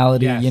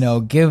personality,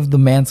 Yes. give the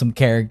man some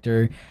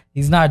character.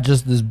 He's not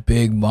just this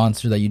big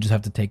monster that you just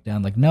have to take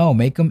down. Like, no,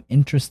 make him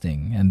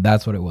interesting. And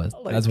that's what it was.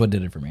 That's what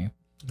did it for me.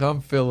 I'm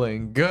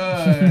feeling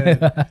good.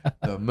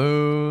 The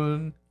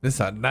moon. This is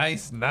a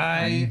nice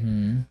night.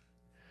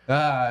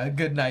 A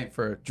good night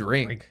for a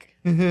drink.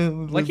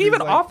 Like, he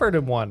even offered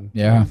him one.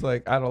 Yeah. He's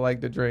like, I don't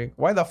like to drink.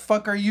 Why the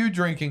fuck are you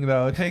drinking,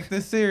 though? Take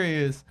this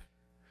serious.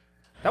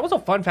 That was a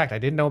fun fact I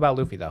didn't know about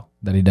Luffy, though.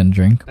 That he didn't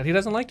drink. That he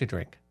doesn't like to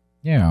drink.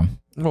 Yeah.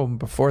 Well,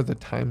 before the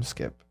time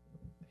skip,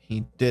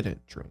 he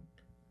didn't drink.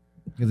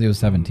 Because he was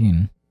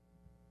 17.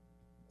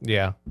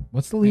 Yeah.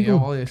 What's the legal?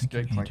 He always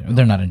drinks like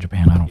They're not in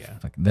Japan. I don't Yeah.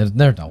 fucking. There's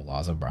no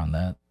laws around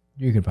that.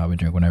 You could probably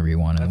drink whenever you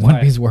want in That's the One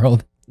why- Piece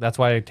world. That's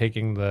why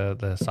taking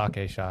the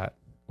sake shot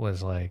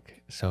was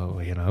like, so,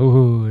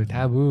 ooh,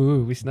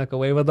 taboo. We snuck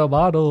away with a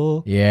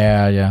bottle.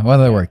 Yeah. Well,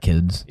 they were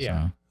kids.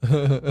 Yeah.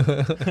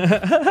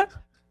 So.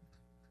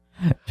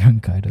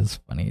 Drunk Kaido's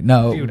funny.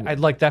 No, Dude, I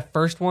like that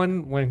first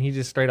one when he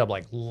just straight up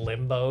like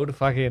limboed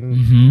fucking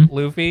Mhm.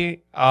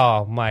 Luffy.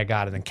 Oh my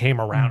god! And then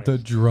came around the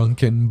and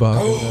drunken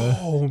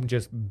Bakuga. boom,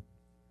 just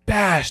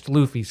bashed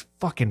Luffy's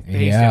fucking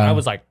face. Yeah. And I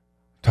was like,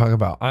 Talk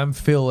about I'm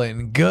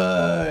feeling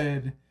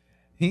good.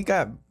 He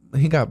got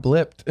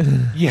blipped.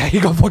 yeah,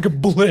 he got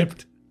fucking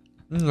blipped.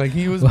 Like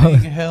he was being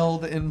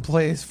held in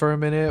place for a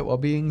minute while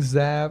being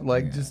zapped.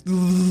 Like just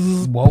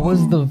what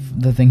was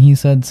the thing he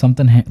said?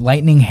 Something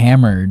lightning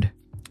hammered.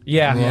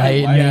 Yeah,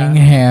 Lightning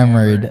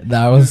hammered.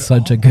 That was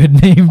such a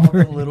good name all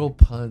for the little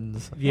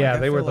puns. Yeah, Like, I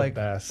they were feel the like,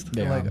 best. I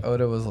feel like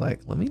Oda was like,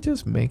 let me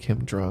just make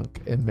him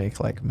drunk and make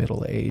like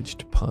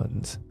middle-aged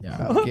puns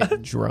about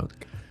getting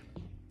drunk.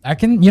 I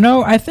can,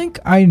 I think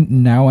I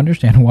now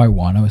understand why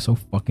Wano is so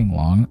fucking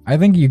long. I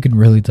think you could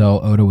really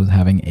tell Oda was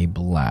having a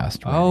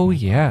blast. Oh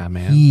yeah,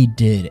 man. He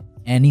did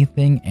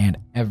anything and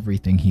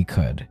everything he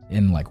could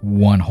in like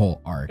one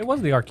whole arc. It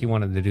was the arc he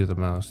wanted to do the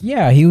most.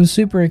 Yeah, he was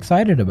super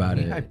excited about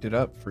He it. hyped it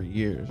up for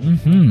years.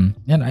 And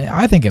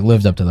I think it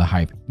lived up to the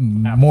hype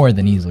more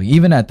than easily.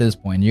 Even at this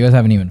point, you guys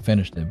haven't even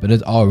finished it, but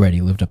it's already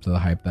lived up to the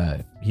hype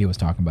that he was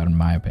talking about, in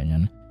my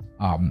opinion.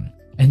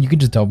 And you could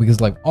just tell because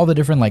like all the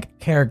different like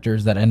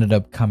characters that ended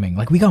up coming,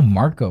 like we got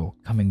Marco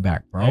coming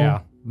back, bro. Yeah.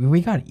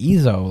 we got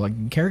Izo,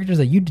 like characters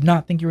that you did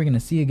not think you were gonna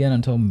see again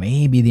until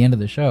maybe the end of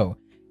the show.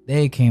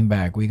 They came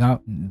back.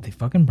 They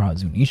fucking brought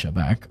Zunisha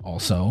back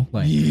also.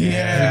 Like,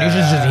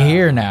 Zunisha's just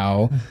here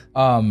now.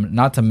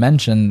 Not to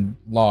mention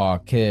Law,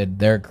 Kid,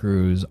 their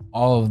crews,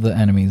 all of the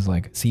enemies,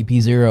 like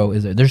CP0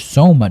 is there. There's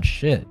so much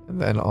shit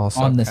And then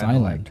also on this kinda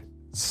island. like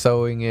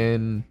sewing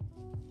in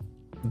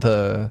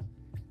the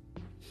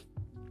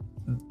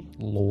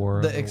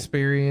Lore.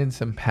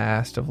 experience and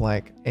past of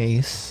like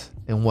Ace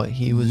and what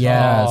he was.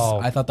 Yes, Oh,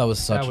 I thought that was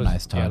such a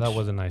nice touch. Yeah, that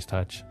was a nice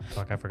touch.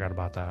 Fuck, I forgot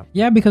about that.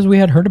 Yeah, because we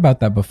had heard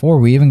about that before.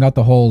 We even got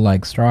the whole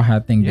like Straw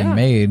Hat thing Yeah. being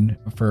made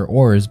for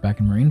Oars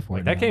back in Marineford.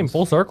 Like, that came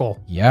full circle.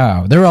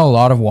 Yeah, there were a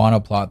lot of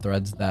Wano plot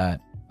threads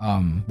that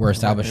were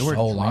established They were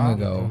so long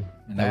dropped ago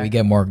and that back. we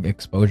get more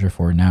exposure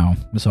for now.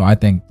 So I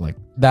think like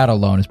that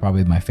alone is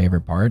probably my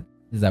favorite part,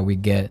 is that we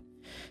get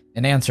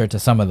an answer to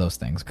some of those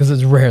things, because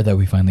it's rare that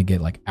we finally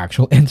get like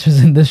actual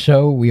answers in this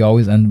show. We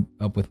always end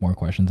up with more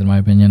questions, in my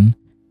opinion.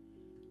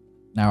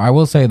 Now, I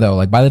will say though,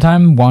 like by the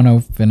time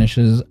Wano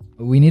finishes,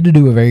 we need to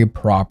do a very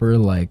proper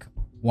like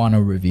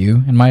Wano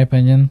review, in my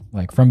opinion,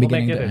 like from We'll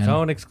beginning make it to its end.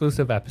 own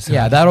exclusive episode.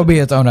 Yeah, that'll be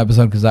its own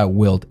episode, because that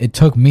will. It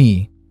took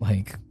me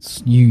like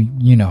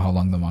you know how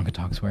long the manga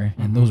talks were,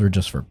 and those were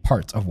just for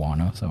parts of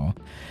Wano. So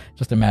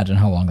just imagine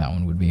how long that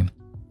one would be.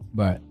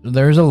 But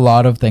there's a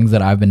lot of things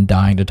that I've been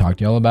dying to talk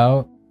to y'all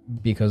about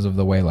because of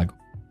the way like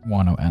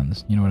Wano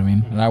ends. You know what I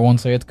mean? And I won't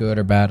say it's good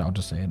or bad. I'll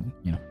just say it.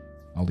 You know,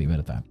 I'll leave it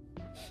at that.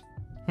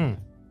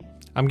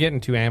 I'm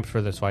getting too amped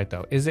for this fight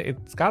though.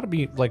 It's got to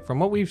be like, from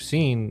what we've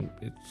seen,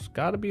 it's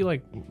got to be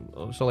like,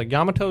 so like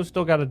Yamato's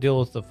still got to deal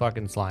with the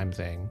fucking slime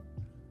thing.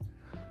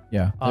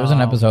 Yeah, there was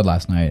an episode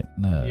last night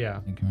that yeah.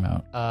 came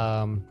out.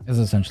 Um, It's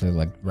essentially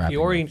like wrapping.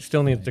 Iori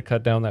still needs to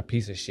cut down that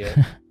piece of shit.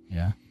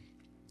 Yeah.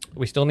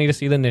 We still need to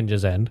see the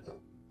ninjas end.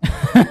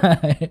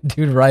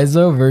 Dude,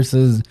 Raizo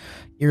versus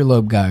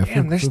Earlobe guy.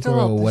 Damn, there's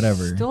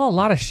whatever. still a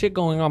lot of shit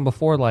going on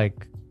before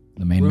like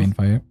The main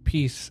fight.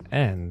 piece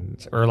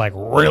ends or like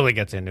really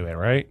gets into it,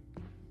 right?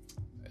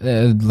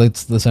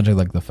 It's essentially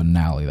like the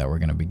finale that we're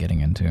going to be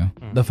getting into.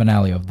 The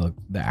finale of the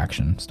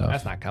action stuff.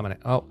 That's not coming.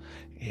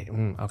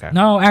 Okay.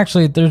 No,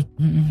 actually, there's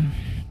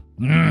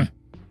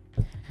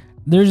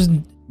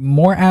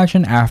more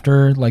action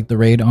after like the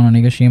raid on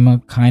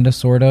Onigashima, kind of,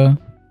 sorta.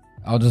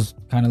 I'll just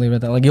kind of leave it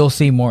at that. Like, you'll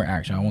see more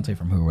action. I won't say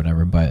from who or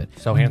whatever, but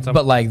So handsome.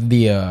 But like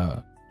the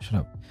shut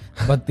up.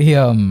 But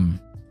the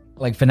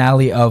like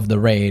finale of the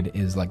raid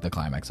is like the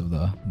climax of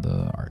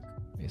the arc,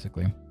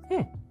 basically.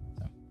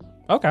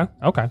 Okay.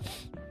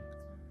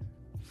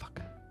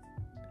 Fuck.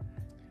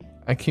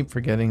 I keep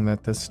forgetting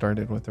that this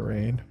started with the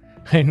raid.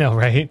 I know,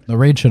 right? The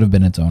raid should have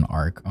been its own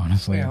arc,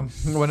 honestly. Yeah.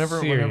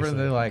 Whenever Seriously.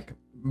 they like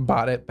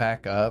bought it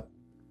back up,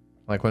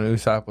 like when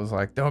Usopp was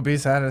like, "Don't be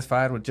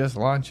satisfied with just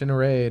launching a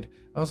raid,"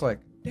 I was like,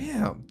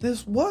 "Damn,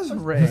 this was a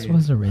raid." This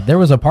was a raid. There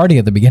was a party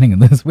at the beginning of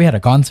this. We had a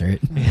concert.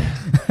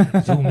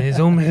 Zoom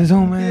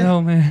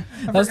in.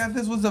 I forgot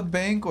this was a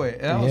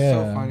banquet. That was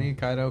so Yeah. funny.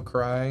 Kaido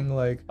crying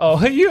like,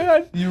 Oh, you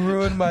had "You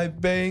ruined my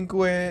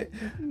banquet,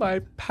 my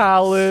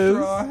palace.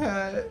 Straw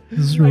Hat.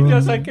 I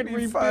guess I can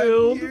Be 5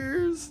 rebuild.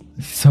 years.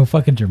 So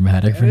fucking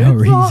dramatic for no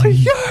It's all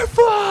reason. your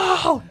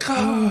fault.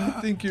 I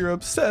think you're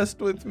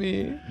obsessed with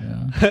me."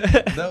 Yeah.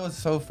 That was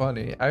so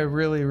funny. I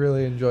really,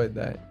 really enjoyed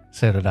that.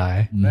 So did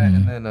I. That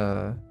Mhm. and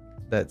then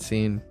that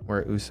scene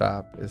where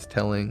Usopp is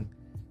telling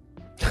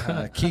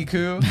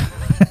Kiku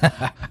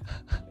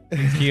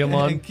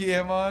Kiemon. and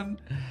Kiemon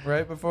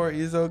right before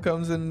Izo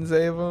comes in and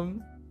save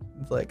him.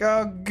 It's like,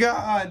 "Oh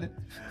God,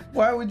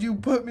 why would you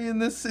put me in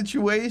this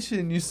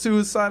situation? You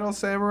suicidal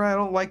samurai! I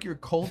don't like your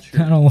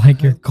culture." I don't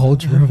like your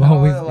culture of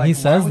always. Like, He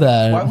says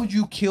that. Why would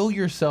you kill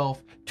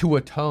yourself to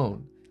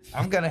atone?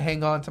 I'm gonna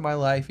hang on to my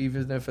life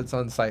even if it's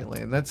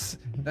unsightly, and that's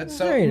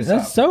so. Right, Usopp.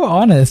 that's so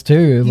honest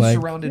too. He's like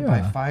surrounded by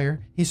yeah. fire.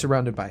 He's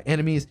surrounded by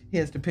enemies. He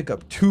has to pick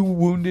up 2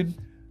 wounded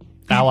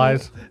people.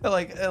 Allies.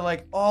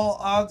 Like all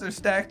odds are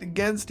stacked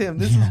against him.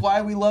 This is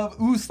why we love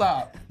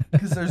Usopp,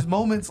 because there's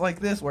moments like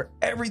this where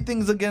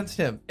everything's against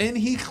him, and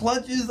he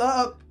clutches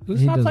up. He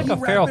Usopp's does- like a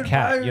He feral rapid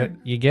cat. fired.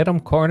 You get him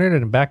cornered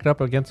and backed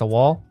up against a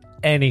wall.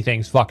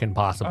 Anything's fucking I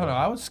possible. don't know.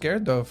 I was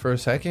scared though for a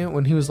second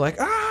when he was like,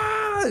 "Ah!"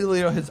 You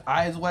know, his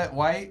eyes went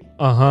white,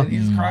 Uh-huh. and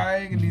he's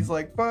crying, and he's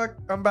like, "Fuck,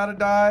 I'm about to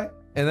die."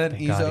 And then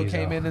Thank God, Izo Izo.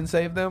 came in and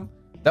saved them.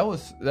 That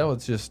was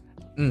just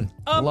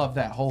love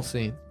that whole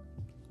scene.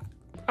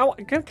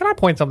 Can I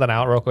point something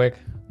out real quick?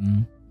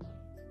 Mm.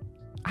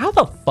 How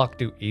the fuck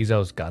do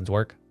Izo's guns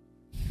work?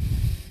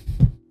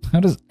 How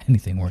does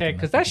anything work? Okay, in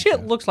because that that shit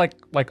fucking show? looks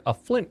like a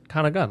flint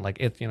kind of gun. Like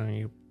it's,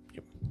 you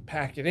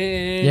pack it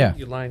in. Yeah.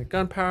 You line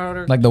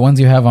gunpowder. like the ones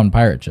you have on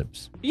pirate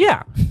ships.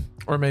 yeah.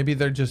 Or maybe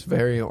they're just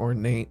very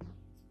ornate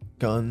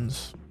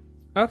guns.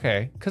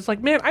 Okay. Because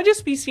like, man, I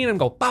just be seeing him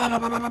go. Bah, bah,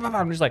 bah, bah, bah, bah, bah.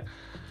 I'm just like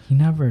He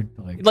never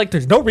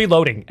there's no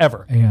reloading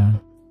ever. yeah.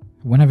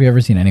 When have you ever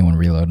seen anyone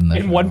reload in that?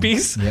 In show? One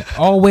Piece. Yeah.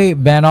 Oh wait,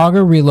 Van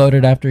Auger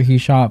reloaded after he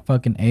shot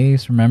fucking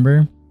Ace.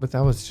 Remember? But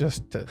that was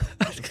just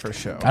for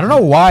show. I don't know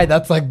why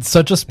that's like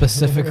such a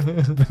specific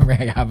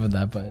I have of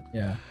that, but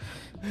yeah.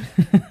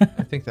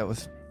 I think that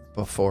was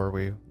before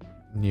we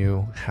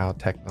knew how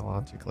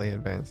technologically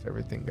advanced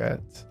everything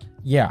gets.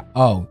 Yeah.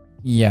 Oh,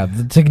 yeah.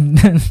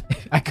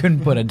 I couldn't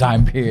put a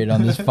time period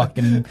on this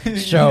fucking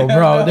show,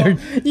 bro.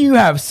 You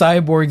have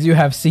cyborgs, you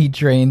have sea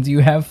trains, you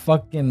have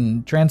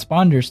fucking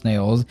transponder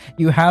snails,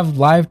 you have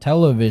live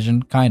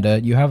television,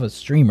 kinda. You have a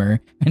streamer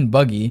and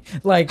Buggy.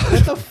 Like,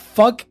 what the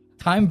fuck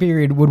time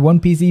period would One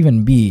Piece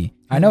even be?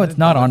 I know it's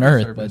not on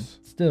Earth, but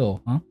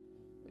still, huh?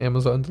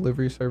 Amazon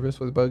delivery service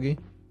with Buggy.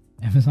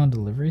 Amazon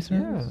delivery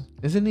service? Yeah.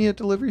 Isn't he a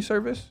delivery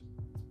service?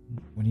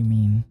 What do you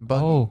mean?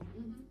 Buggy. Oh,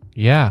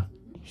 yeah.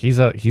 He's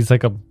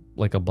like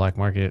a black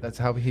market. That's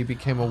how he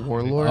became a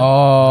warlord.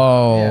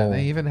 Oh. Yeah,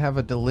 they even have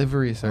a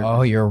delivery service.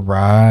 Oh, you're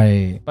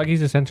right.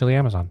 Buggy's essentially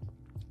Amazon.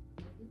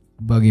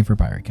 Buggy for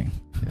Pirate King.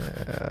 Yeah,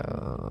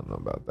 I don't know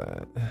about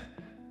that.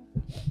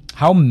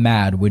 How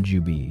mad would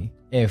you be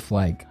if,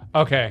 like,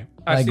 Okay.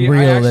 Like,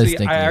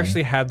 realistically. I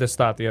actually had this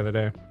thought the other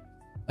day.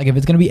 like if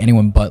it's gonna be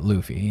anyone but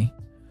Luffy?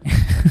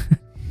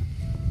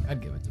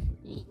 I'd give it to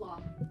Buggy.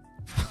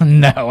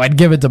 No, I'd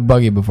give it to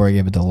Buggy before I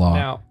give it to Law.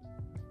 Now,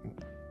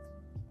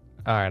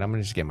 all right, I'm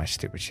gonna just get my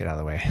stupid shit out of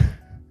the way.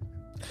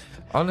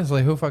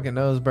 Honestly, who fucking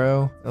knows,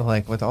 bro?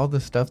 Like, with all the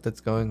stuff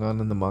that's going on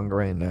in the manga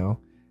right now.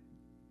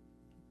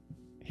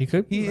 He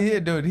could.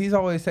 Dude, he's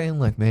always saying,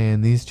 like,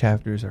 man, these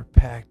chapters are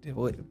packed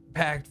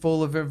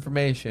full of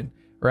information,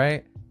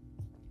 right?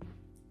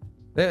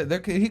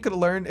 He could have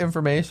learned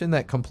information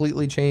that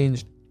completely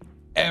changed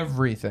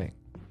everything.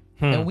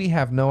 And we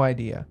have no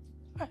idea.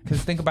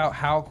 Because think about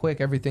how quick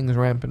everything's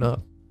ramping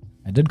up.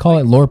 I did call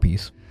it lore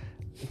piece.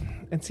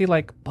 And see,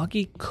 like,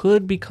 Buggy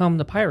could become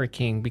the Pirate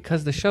King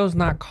because the show's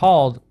not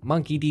called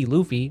Monkey D.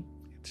 Luffy.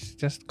 It's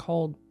just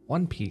called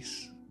One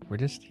Piece. We're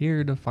just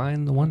here to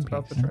find the One It's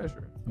about Piece. the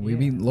treasure. We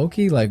be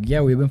low-key, like,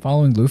 yeah, we've been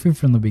following Luffy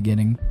from the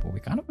beginning, but we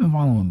kind of been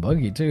following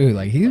Buggy too.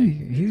 Like,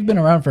 he's been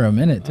around for a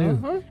minute too.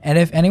 Uh-huh. And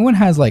if anyone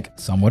has like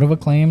somewhat of a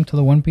claim to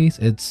the One Piece,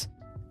 it's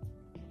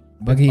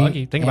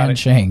Buggy, Think about and it.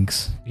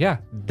 Shanks. Yeah,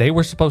 they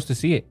were supposed to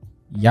see it,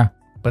 Yeah,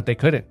 but they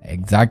couldn't.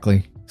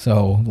 exactly.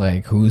 So,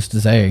 like, who's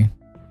to say?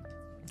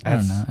 I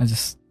don't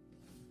That's- know.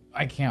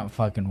 I can't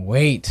fucking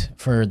wait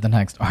for the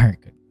next arc.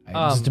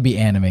 Just to be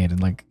animated.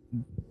 Like,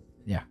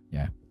 yeah.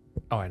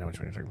 Oh, I know what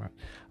you're talking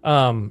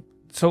about.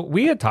 So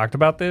we had talked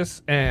about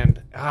this,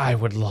 and I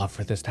would love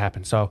for this to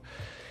happen. So,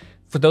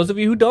 for those of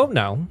you who don't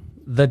know,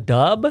 the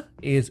dub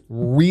is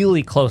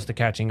really close to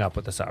catching up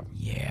with the sub.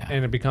 Yeah.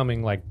 And it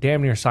becoming like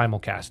damn near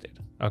simulcasted.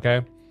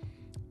 Okay.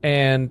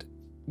 And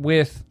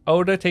with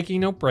Oda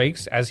taking no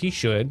breaks, as he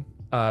should,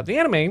 the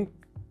anime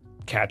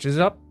catches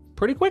up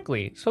pretty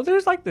quickly. So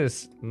there's like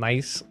this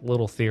nice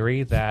little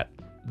theory that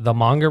the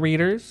manga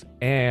readers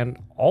and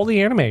all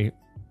the anime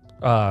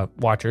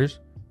watchers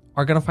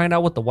are going to find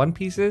out what the One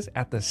Piece is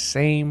at the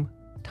same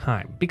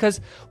time.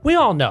 Because we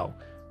all know,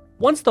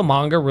 once the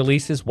manga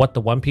releases what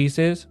the One Piece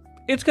is,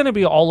 it's going to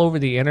be all over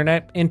the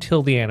internet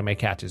until the anime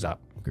catches up.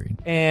 Agreed.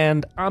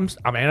 And I'm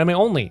anime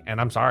only,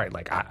 and I'm sorry,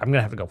 like I'm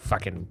gonna have to go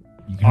fucking.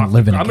 You can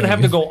live in a I'm gonna have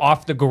to cave. go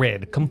off the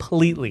grid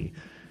completely.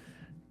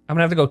 I'm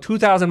gonna have to go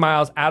 2,000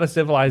 miles out of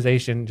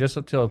civilization just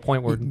to the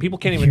point where people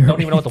don't even know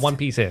what the One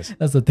Piece is.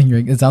 That's the thing.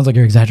 It sounds like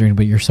you're exaggerating,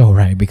 but you're so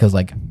right because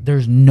like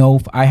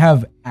I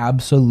have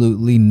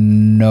absolutely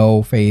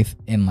no faith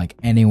in like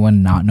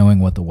anyone not knowing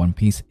what the One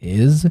Piece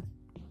is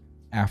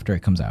after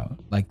it comes out,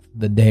 like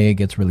the day it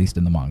gets released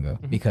in the manga,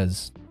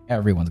 because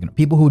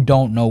people who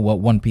don't know what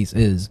One Piece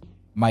is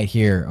might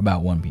hear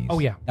about One Piece. Oh,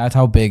 yeah. That's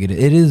how big it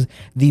is. It is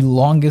the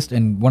longest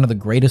and one of the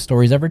greatest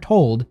stories ever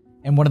told.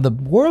 And one of the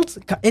world's,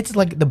 it's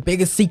like the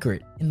biggest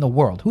secret in the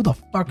world. Who the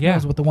fuck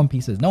knows what the One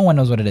Piece is? No one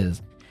knows what it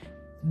is.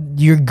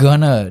 You're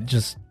gonna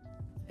just,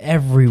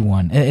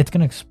 everyone, it's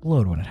gonna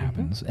explode when it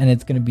happens. And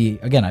it's gonna be,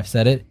 again, I've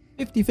said it,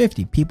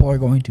 50-50. People are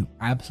going to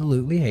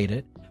absolutely hate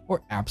it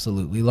or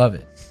absolutely love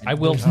it. I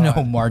will. There's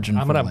no margin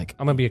I'm for gonna like,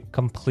 I'm gonna be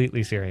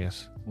completely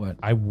serious. what?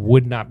 I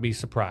would not be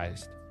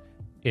surprised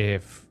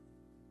if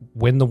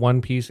when the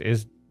One Piece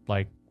is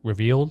like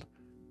revealed,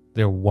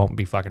 there won't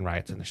be fucking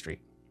riots in the street.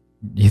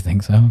 You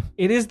think so?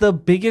 It is the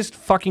biggest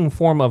fucking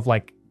form of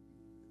like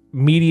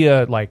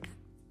media, like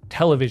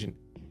television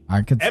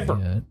I could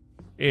ever.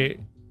 see it.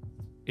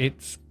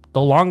 It's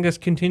the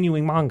longest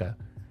continuing manga.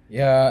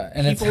 Yeah,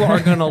 and People are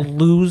gonna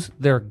lose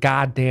their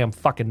goddamn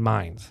fucking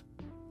minds.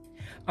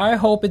 I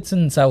hope it's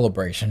in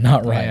celebration,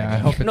 not riot. Yeah, I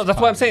hope No,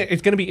 that's what I'm saying.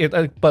 It's gonna be,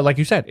 but like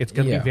you said, it's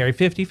gonna Yeah. be very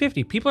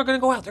 50-50. People are gonna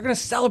go out. They're gonna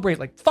celebrate.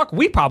 Like fuck,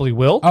 we probably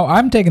will. Oh,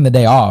 I'm taking the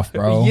day off,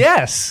 bro.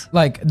 Yes.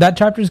 Like that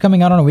chapter is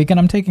coming out on a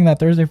weekend. I'm taking that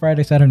Thursday,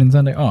 Friday, Saturday, and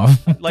Sunday off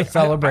Like, to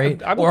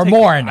celebrate I will or take-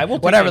 mourn. I will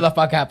take whatever a- the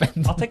fuck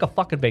happens. I'll take a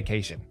fucking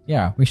vacation.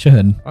 Yeah, we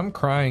should. I'm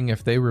crying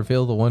if they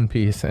reveal the One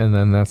Piece and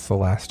then that's the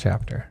last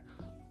chapter.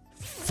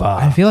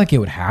 I feel like it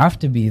would have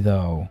to be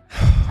though.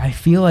 I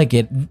feel like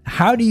it.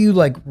 How do you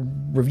like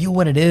review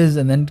what it is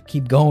and then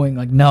keep going?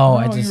 Like no,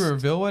 I just you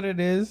reveal what it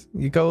is.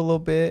 You go a little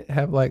bit,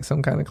 have like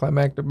some kind of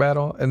climactic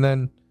battle, and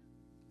then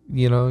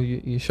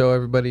you show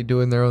everybody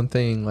doing their own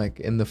thing, like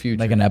in the future.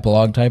 like an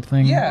epilogue type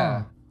thing.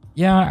 yeah,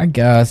 Yeah, I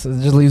guess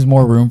it just leaves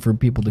more room for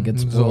people to get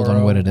spoiled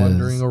on what it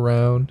wandering is.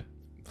 around.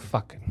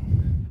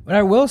 fucking. But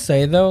I will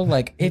say though,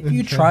 like if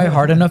you try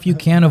hard enough, you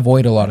can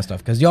avoid a lot of stuff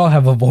because y'all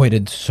have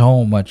avoided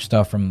so much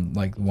stuff from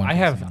like One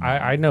Piece.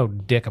 I know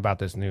dick about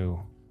this new.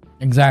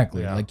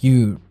 Exactly. Yeah. Like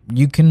you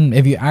can,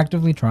 if you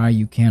actively try,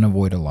 you can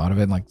avoid a lot of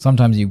it. Like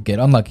sometimes you get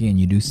unlucky and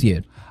you do see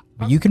it,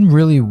 but you can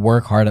really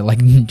work hard at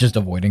like just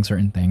avoiding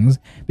certain things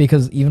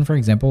because even for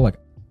example, like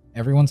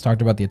everyone's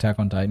talked about the Attack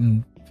on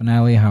Titan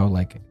finale, how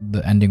like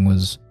the ending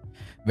was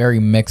very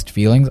mixed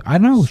feelings. I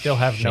don't know. Still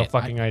have no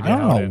fucking idea I don't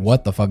how it know ends.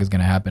 what the fuck is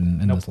gonna happen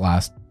in this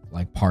last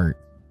like part,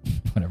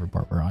 whatever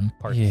part we're on.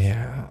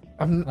 Yeah,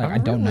 I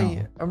don't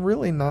know. I'm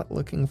really not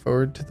looking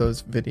forward to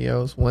those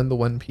videos when the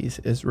One Piece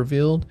is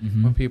revealed.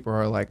 When people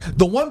are like,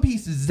 "The One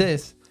Piece is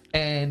this,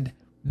 and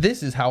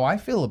this is how I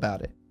feel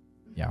about it."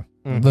 Yeah,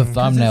 Mhm. the 'Cause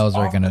thumbnails it's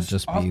are off gonna the-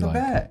 just off be the like,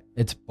 bat.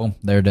 it's boom,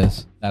 there it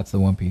is. That's the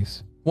One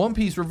Piece. One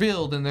Piece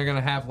revealed, and they're gonna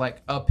have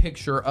like a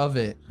picture of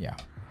it. Yeah.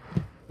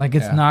 Like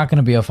it's Yeah. not going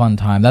to be a fun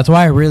time. That's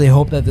why I really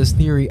hope that this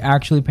theory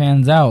actually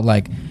pans out.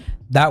 Like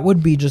that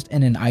would be just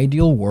in an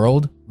ideal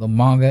world, the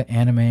manga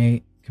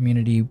anime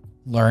community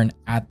learn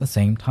at the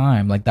same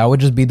time. Like that would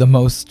just be the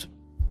most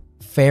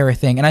fair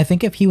thing. And I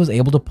think if he was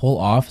able to pull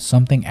off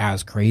something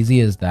as crazy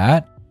as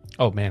that,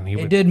 Oh man, he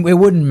would. it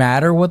wouldn't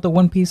matter what the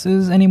One Piece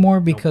is anymore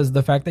because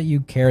the fact that you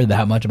care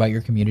that much about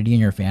your community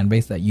and your fan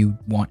base that you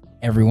want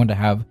everyone to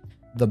have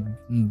the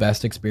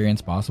best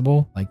experience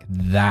possible, like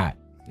that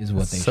is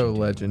what they So should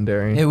do.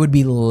 legendary. It would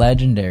be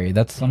legendary.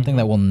 That's something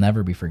that will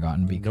never be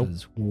forgotten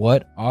because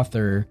what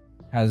author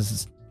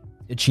has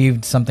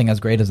achieved something as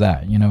great as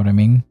that? You know what I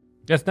mean?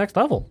 That's next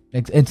level.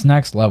 It's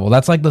next level.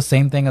 That's like the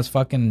same thing as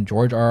fucking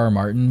George R.R.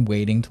 Martin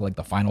waiting to like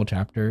the final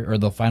chapter or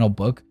the final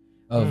book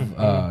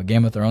of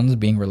Game of Thrones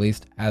being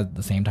released at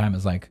the same time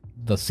as like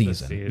the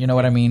season. season. You know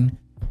what I mean?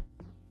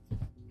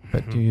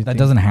 But do you That think,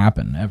 doesn't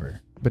happen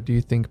ever. But do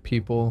you think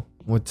people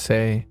would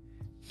say,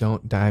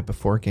 "Don't die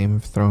before Game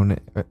of Thrones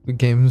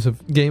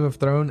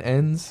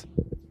ends"?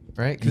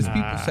 Right? Because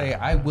people say,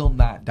 "I will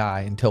not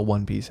die until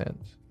One Piece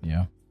ends."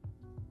 Yeah.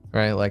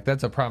 Right? Like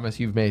that's a promise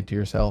you've made to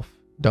yourself.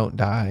 Don't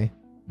die.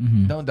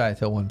 Mhm. Don't die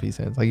till One Piece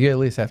ends. Like you at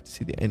least have to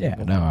see the ending.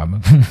 Yeah. No.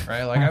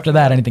 Right? Like After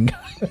that, anything.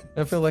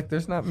 I feel like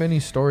there's not many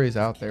stories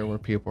out there where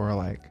people are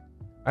like,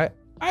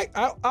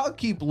 I'll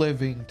keep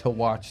living to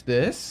watch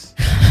this.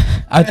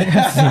 I think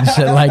I've seen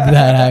shit like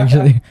that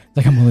actually. It's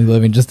like I'm only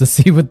living just to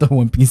see what the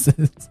One Piece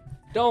is.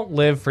 Don't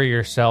live for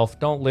yourself.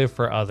 Don't live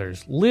for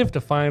others. Live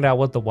to find out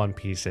what the One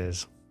Piece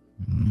is.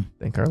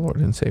 Thank our Lord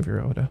and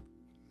Savior Oda.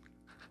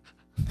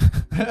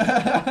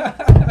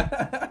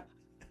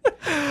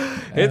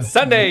 It's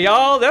Sunday,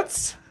 y'all.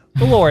 That's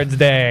the Lord's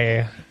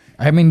Day.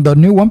 I mean, the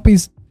new One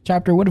Piece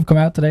chapter would have come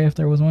out today if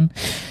there was one.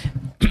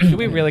 Do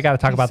we really got to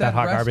talk He about said that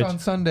hot rest garbage? on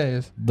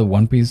Sundays. The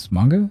One Piece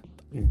manga?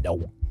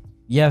 No.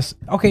 Yes.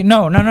 Okay.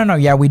 No.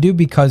 Yeah, we do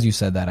because you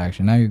said that.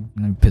 Actually, now you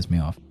pissed me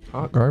off.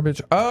 Hot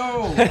garbage.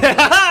 Oh,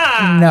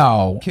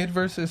 No.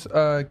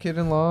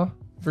 kid-in-law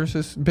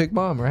versus Big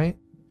Mom, right?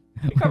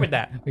 We covered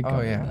that.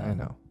 Oh yeah, I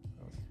know.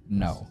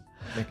 No.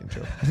 Making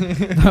sure.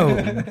 No.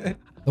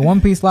 The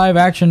One Piece live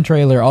action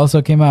trailer also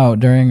came out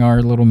during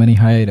our little mini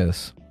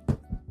hiatus,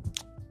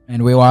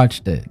 and we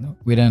watched it.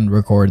 We didn't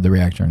record the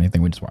reaction or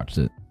anything. We just watched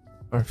it.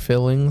 Our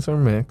feelings are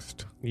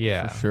mixed.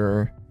 Yeah. For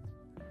sure.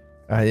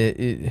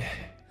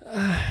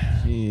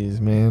 Jeez,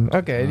 man.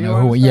 Okay. Do you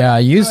Oh, wanna yeah,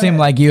 start? you Go seem ahead.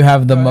 like you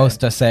have the Go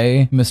most to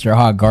say, Mr.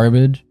 Hot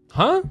Garbage.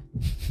 Huh?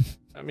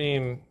 I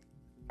mean,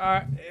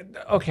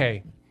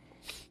 okay.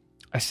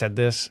 I said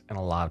this, and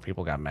a lot of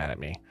people got mad at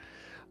me.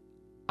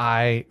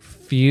 I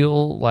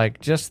feel like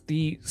just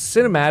the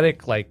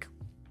cinematic, like,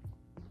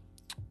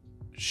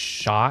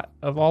 shot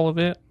of all of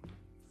it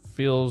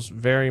feels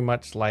very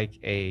much like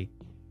a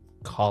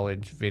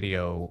college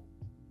video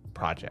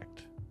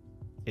project.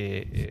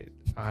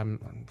 I'm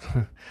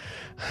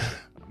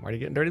already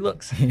getting dirty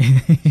looks.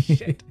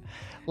 Shit.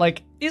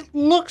 Like, it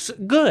looks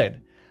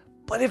good,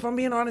 but if I'm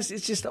being honest,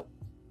 it's just a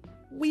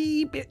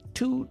wee bit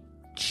too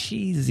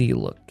cheesy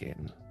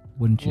looking.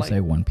 Wouldn't you Like- say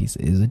One Piece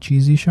is a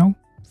cheesy show?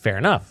 Fair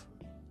enough.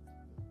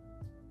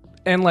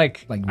 And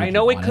like Like, would I you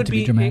know it want it could to be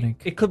be,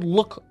 dramatic? it could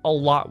look a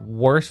lot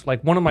worse.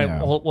 Like one of my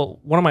Yeah.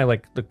 one of my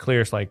like the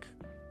clearest like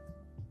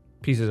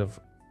pieces of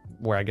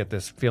where I get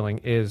this feeling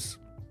is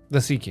the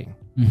Sea King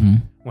Mm-hmm.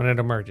 when it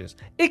emerges.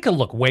 It could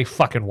look way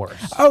fucking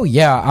worse. Oh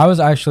yeah, I was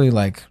actually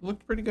like,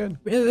 Looked pretty good.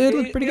 it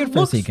looked pretty good for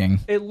looks- Seeking,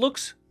 It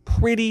looks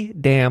pretty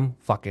damn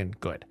fucking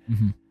good.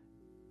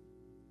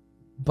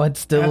 but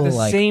still At the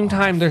like same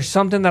time, there's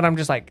something that I'm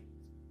just like,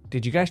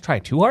 did you guys try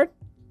too hard?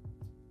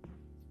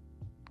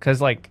 Because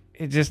like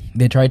it just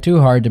they tried too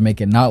hard to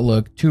make it not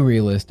look too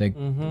realistic,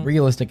 Mhm.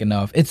 realistic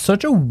enough. It's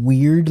such a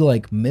weird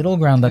like middle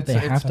ground that they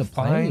have to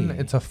play.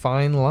 It's a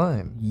fine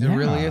line. It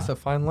really Yeah. is a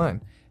fine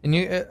line. And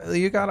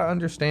you got to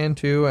understand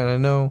too, and I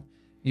know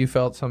you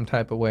felt some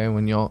type of way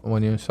when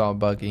you saw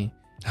Buggy,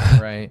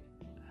 right?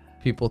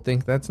 People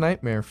think that's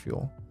nightmare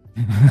fuel.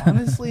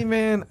 Honestly,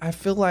 man, I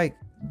feel like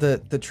the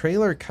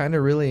trailer kind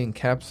of really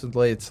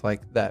encapsulates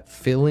like that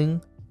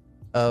feeling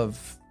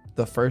of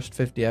the first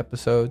 50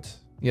 episodes,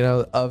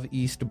 of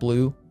East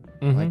Blue.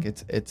 Mhm. Like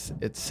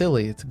it's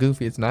silly, it's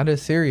goofy, it's not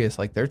as serious.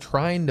 Like they're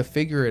trying to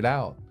figure it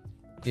out.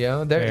 You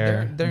know,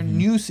 they're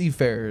new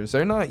seafarers.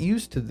 They're not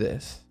used to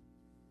this.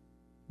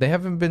 They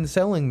haven't been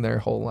sailing their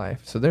whole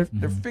life, so they're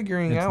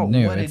figuring It's out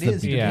new. what It's it the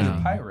is to be beginning.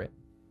 a pirate,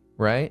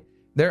 right?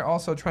 They're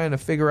also trying to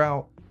figure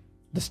out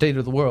the state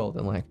of the world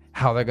and like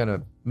how they're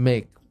gonna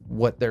make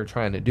what they're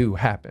trying to do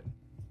happen.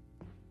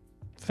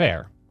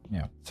 Fair.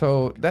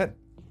 So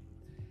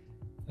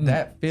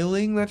that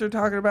feeling that you're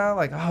talking about,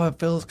 like, oh, it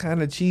feels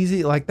kind of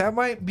cheesy, like that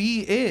might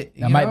be it.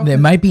 It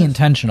might be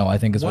intentional, I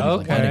think is what Okay.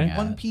 he's getting at.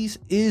 One Piece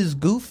is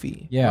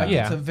goofy. Yeah. Like,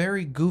 Yeah. it's a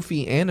very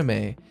goofy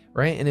anime,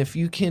 right? And if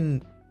you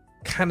can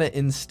kind of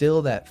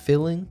instill that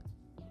feeling,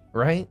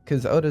 right?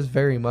 Because Oda's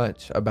very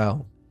much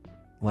about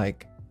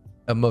like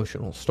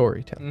emotional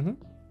storytelling,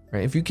 Mm-hmm.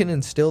 right? If you can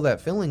instill that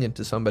feeling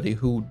into somebody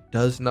who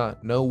does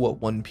not know what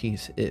One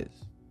Piece is,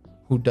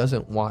 who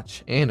doesn't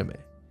watch anime,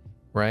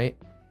 right?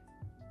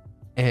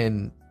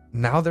 And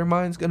now their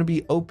mind's going to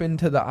be open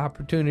to the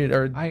opportunity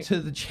or to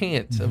the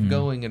chance of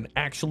going and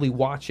actually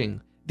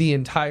watching the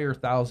entire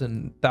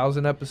thousand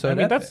episode. I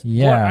mean, epic. that's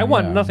Yeah, I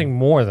want yeah. nothing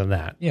more than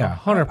that. Yeah.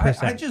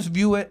 100%. I just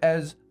view it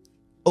as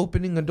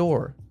opening a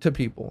door to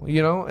people,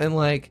 you know, and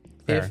like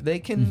Fair. if they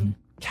can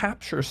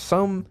capture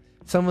some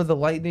of the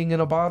lightning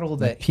in a bottle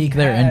that Pique he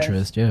their has,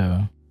 interest,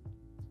 yeah.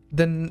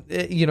 then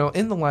you know,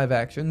 in the live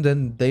action,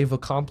 then they've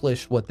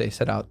accomplished what they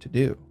set out to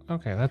do.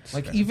 Okay, that's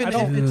Like fair. even I if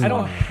don't, it's I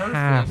don't not perfect,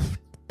 have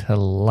to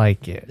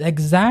like it.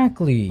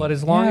 Exactly. But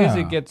as long as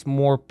Yeah. it gets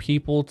more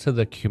people to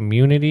the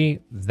community,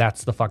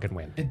 that's the fucking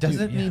win. it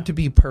doesn't need to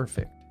be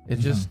perfect. It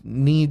just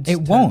needs.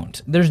 It to-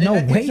 won't. There's no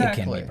Yeah, way it can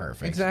exactly. be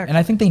perfect. Exactly. And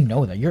I think they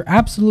know that. You're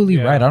absolutely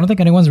Yeah. right. I don't think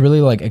anyone's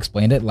really like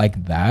explained it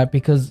like that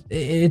because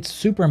it's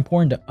super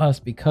important to us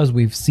because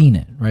we've seen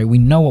it, right? We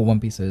know what One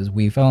Piece is.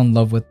 We fell in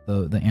love with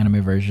the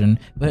anime version,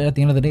 but at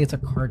the end of the day, it's a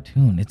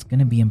cartoon. It's going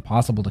to be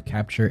impossible to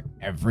capture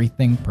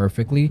everything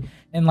perfectly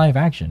in live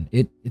action.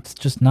 It's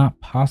just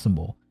not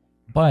possible.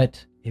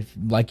 But if,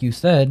 like you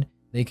said,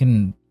 they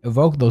can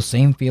evoke those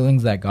same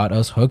feelings that got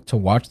us hooked to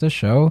watch the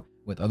show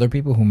with other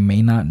people who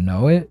may not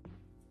know it,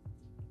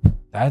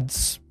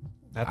 that's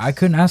I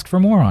couldn't ask for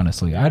more,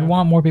 honestly. I'd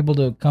want more people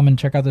to come and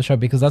check out the show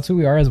because that's who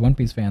we are as One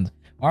Piece fans.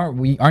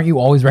 Aren't you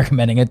always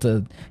recommending it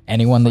to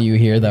anyone that you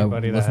hear that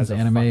Anybody that listens has to a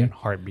anime? fucking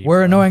heartbeat.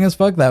 We're annoying as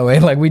fuck that way.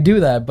 Like we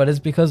do that, but it's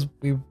because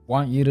we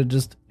want you to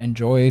just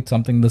enjoy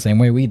something the same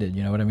way we did.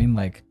 You know what I mean?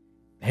 Like,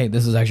 hey,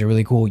 this is actually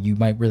really cool. You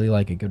might really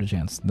like it. Give it a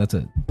chance. That's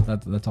it.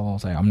 That's all I'll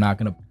say. I'm not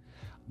gonna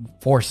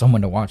force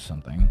someone to watch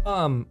something.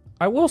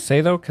 I will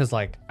say though, because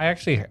like I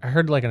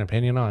heard like an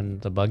opinion on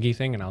the buggy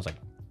thing, and I was like,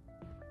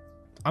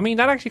 I mean,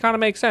 that actually kind of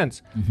makes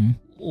sense. Mm-hmm.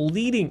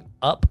 Leading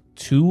up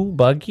to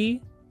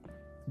Buggy,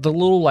 the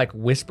little like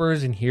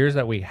whispers and hears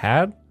that we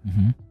had,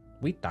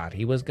 we thought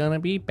he was gonna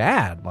be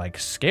bad, like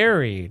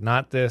scary,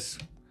 not this.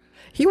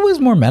 He was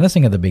more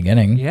menacing at the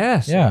beginning.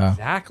 Yes, Yeah.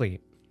 exactly.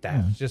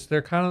 That's just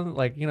they're kind of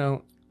like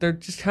they're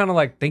just kind of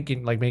like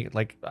thinking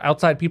like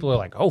outside people are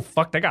like, oh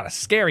fuck, they got a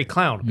scary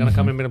clown gonna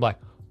come in and be like,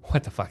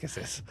 what the fuck is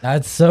this?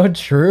 That's so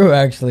true,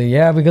 actually.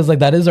 Yeah, because like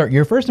that is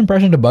your first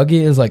impression to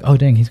Buggy is like, oh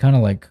dang, he's kind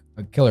of like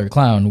a killer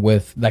clown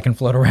that can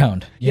float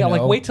around. you Yeah,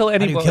 like, know? wait till How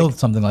do you anybody- kill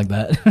something like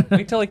that.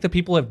 Wait till like the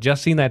people have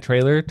just seen that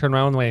trailer, turn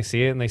around when they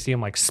see it, and they see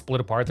him like split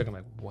apart. They're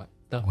gonna be like,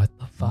 what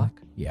the fuck?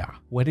 Yeah.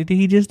 What did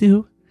he just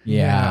do? I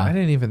Yeah.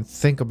 didn't even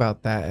think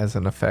about that as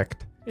an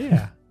effect.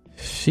 Yeah.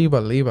 Shiba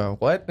Liba.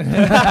 What? God.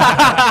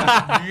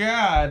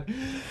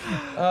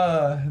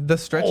 The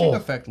stretching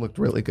effect looked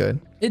really good.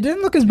 It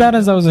didn't look as bad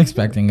as I was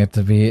expecting it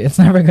to be. It's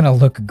never gonna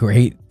look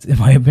great, in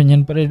my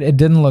opinion, but it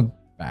didn't look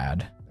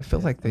bad. I feel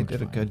like they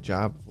did a good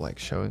job of like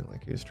showing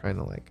like he was trying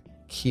to like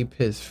keep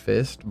his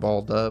fist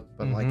balled up,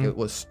 but like it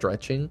was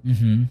stretching.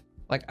 Mm-hmm.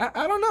 Like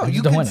I don't know. just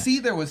You don't can want it. see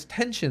there was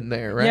tension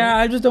there, right? Yeah,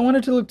 I just don't want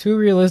it to look too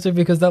realistic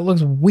because that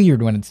looks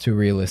weird when it's too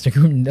realistic.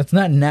 That's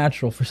not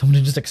natural for someone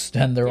to just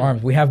extend their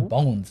arms. We have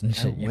bones and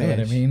shit. You know what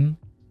I wish. mean?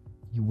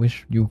 You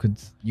wish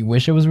you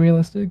wish it was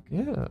realistic?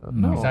 Yeah.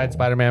 No. Besides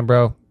Spider-Man,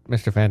 bro,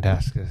 Mr.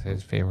 Fantastic is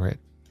his favorite.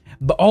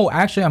 But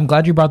actually, I'm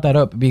glad you brought that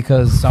up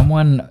because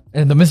someone,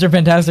 and the Mr.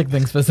 Fantastic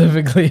thing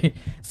specifically,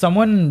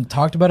 someone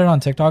talked about it on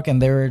TikTok and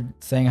they were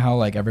saying how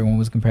like everyone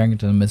was comparing it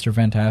to Mr.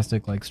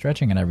 Fantastic, like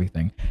stretching and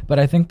everything. But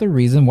I think the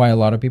reason why a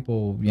lot of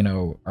people,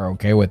 are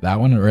okay with that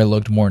one or it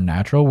looked more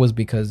natural was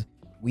because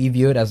we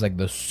view it as like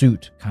the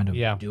suit kind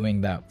of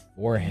doing that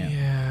for him.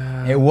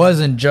 Yeah. It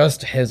wasn't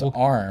just his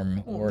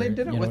arm. Well, Or they did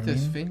it you know with what I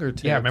his mean?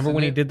 fingertips. Yeah, remember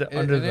when he did the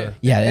under the-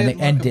 Yeah, and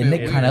looked a didn't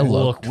bit it kind of weird.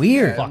 look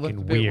weird? fucking It looked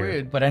a bit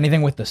weird. But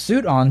anything with the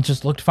suit on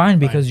just looked fine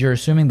because you're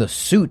assuming the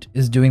suit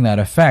is doing that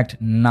effect,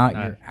 not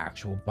your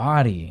actual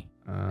body.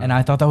 And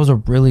I thought that was a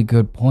really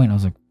good point. I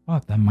was like,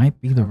 fuck, that might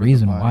be the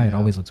reason body, why it yeah.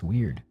 always looks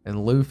weird.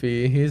 And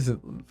Luffy, he's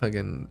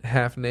fucking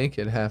half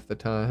naked half the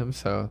time,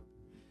 so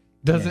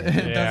doesn't it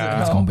Yeah. doesn't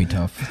It's help. gonna be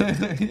tough.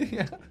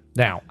 Yeah.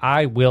 Now,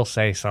 I will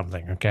say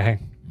something, okay?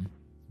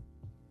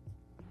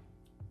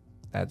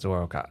 That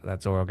Zoro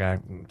guy,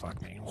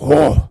 fuck me.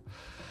 Whoa.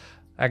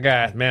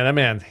 That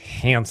man's It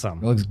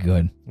handsome. looks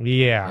good.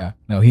 Yeah. Yeah.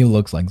 No, he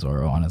looks like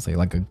Zoro, honestly.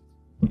 Like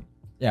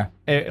Yeah.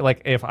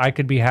 Like if I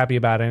could be happy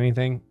about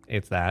anything,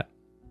 it's that.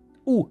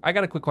 Ooh, I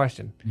got a quick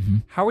question.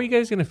 How are you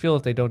guys gonna feel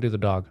if they don't do the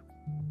dog?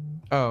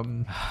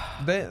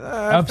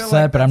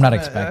 Upset, but I'm not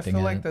expecting I feel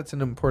it. like that's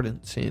an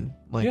important scene,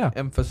 like Yeah.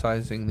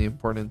 emphasizing the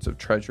importance of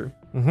treasure.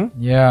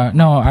 Yeah,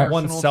 no,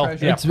 Oneself.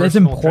 treasure. Yeah, it's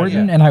personal important,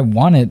 treasure. and I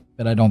want it,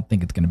 but I don't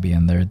think it's going to be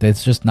in there.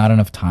 There's just not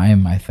enough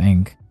time. I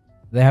think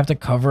they have to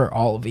cover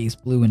all of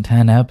East Blue in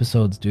 10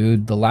 episodes,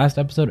 dude. The last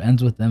episode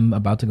ends with them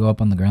about to go up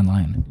on the Grand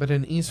Line. But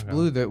in East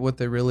Blue, that what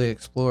they really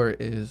explore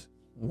is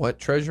what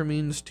treasure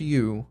means to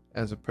you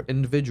as an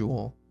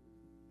individual,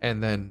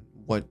 and then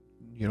what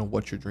your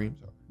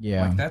dreams are.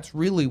 Yeah, Like that's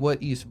really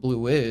what East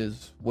Blue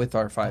is with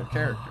our 5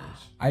 characters.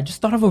 I just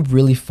thought of a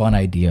really fun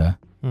idea.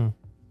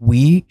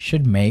 We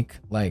should make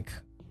like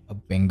a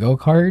bingo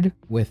card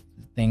with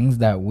things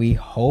that we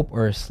hope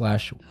or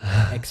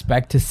 /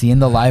 expect to see in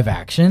the live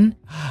action,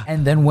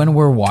 and then when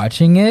we're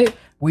watching it,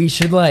 we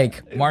should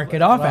like mark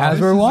it off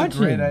as we're watching.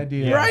 Great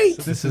idea, right?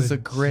 This is a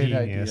great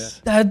idea.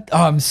 That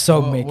I'm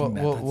so making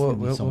that. That's gonna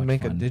be so We'll much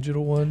make a fun.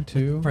 digital one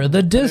too For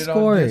the Put it on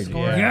Discord.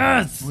 Discord.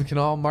 Yes. We can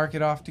all mark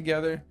it off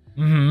together.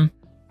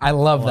 I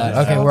love that.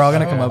 that Okay, we're all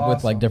gonna sounds come up with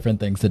awesome. like different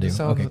things to do.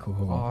 Sounds Okay,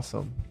 cool.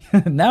 awesome.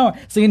 now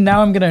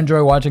I'm gonna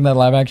enjoy watching that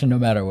live action no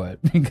matter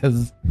what,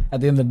 because at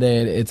the end of the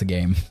day, it's a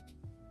game.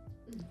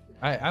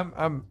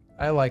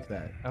 I like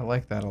that. I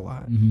like that a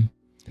lot.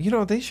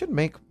 Mm-hmm. They should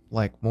make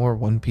like more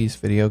One Piece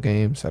video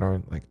games that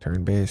aren't like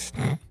turn based.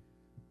 I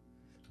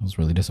was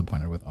really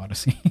disappointed with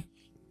Odyssey.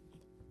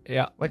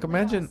 Yeah. Like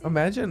imagine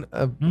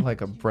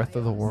like a Breath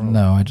of the World.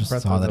 No, I just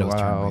Breath saw of that the it was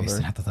Wild turn-based, or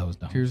and I thought that was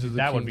dumb. Tears of the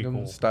That would be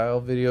Kingdom cool.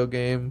 style video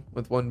game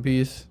with One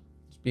Piece,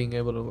 just being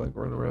able to like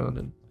run around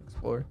and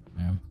explore.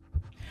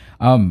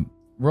 Yeah.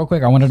 Real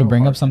quick, I wanted to So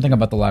bring hard up to something do.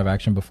 about the live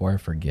action before I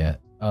forget.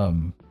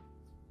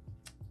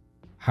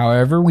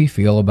 However we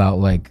feel about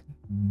like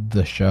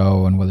the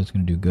show and whether it's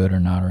going to do good or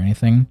not or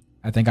anything,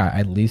 I think I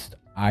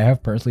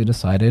have personally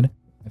decided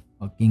I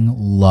fucking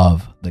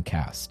love the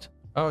cast.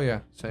 Oh yeah,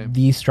 same.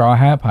 The Straw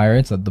Hat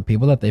Pirates, the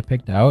people that they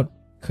picked out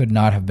could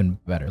not have been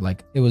better.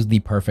 Like it was the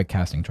perfect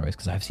casting choice,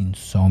 because I've seen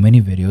so many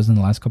videos in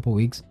the last couple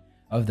weeks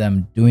of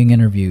them doing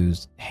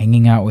interviews,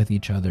 hanging out with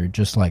each other,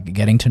 just like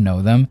getting to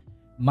know them.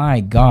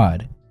 My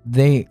God,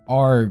 they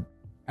are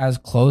as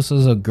close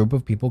as a group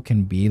of people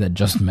can be that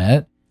just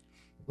met,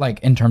 like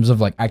in terms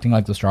of like acting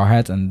like the Straw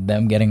Hats and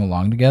them getting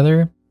along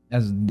together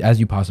as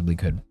you possibly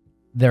could.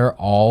 They're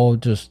all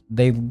just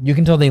you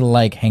can tell they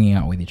like hanging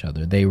out with each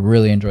other. They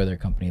really enjoy their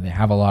company. They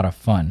have a lot of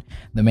fun.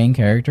 The main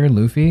character,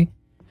 Luffy,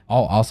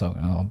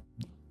 I'll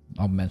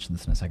mention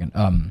this in a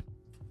second.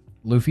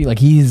 Luffy, like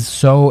he's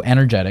so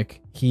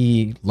energetic.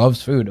 He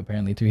loves food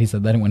apparently too. He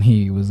said that when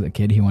he was a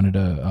kid he wanted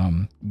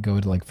to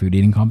go to like food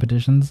eating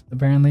competitions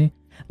apparently.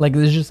 Like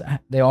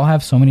they all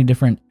have so many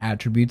different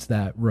attributes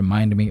that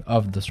remind me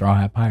of the Straw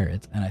Hat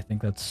Pirates, and I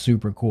think that's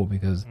super cool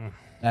because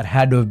that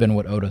had to have been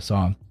what Oda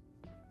saw,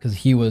 because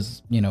he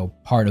was,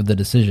 part of the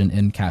decision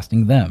in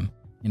casting them.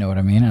 You know what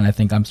I mean? And I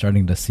think I'm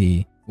starting to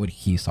see what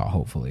he saw,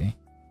 hopefully.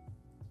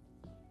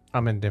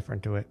 I'm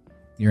indifferent to it.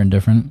 You're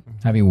indifferent?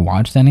 Have you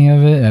watched any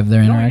of it? Have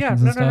their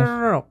interactions and stuff?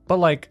 No. But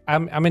like,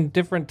 I'm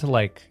indifferent to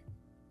like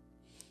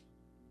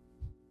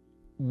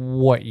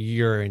what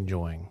you're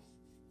enjoying.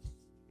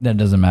 That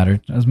doesn't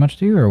matter as much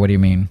to you, or what do you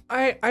mean?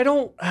 I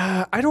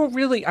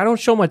don't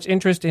show much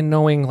interest in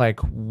knowing like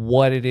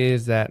what it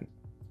is that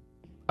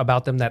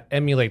about them that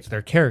emulates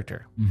their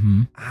character.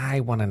 Mm-hmm.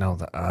 I want to know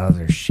the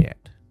other shit.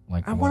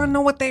 Like I want to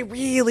know what they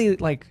really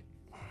like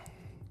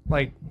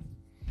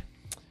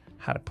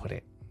how to put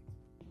it.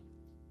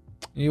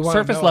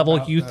 Surface level,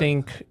 you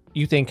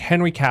think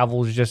Henry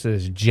Cavill is just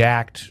this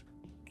jacked,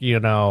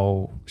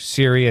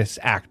 serious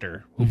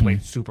actor who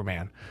played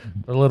Superman.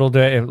 A little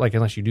bit, like,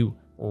 unless you do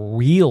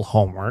real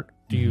homework,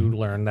 do you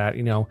learn that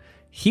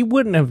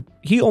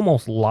he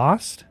almost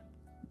lost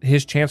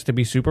his chance to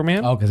be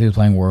Superman. Oh, because he was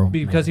playing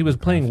he was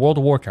playing World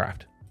of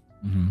Warcraft,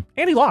 and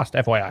he lost.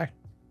 FYI.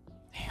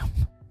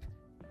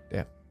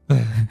 Yeah.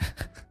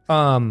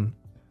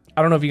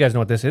 I don't know if you guys know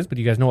what this is, but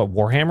you guys know what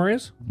Warhammer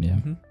is? Yeah.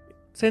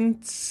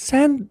 It's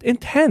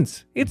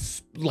intense.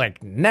 It's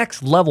like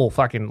next level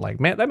fucking, like,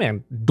 man, that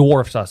man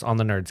dwarfs us on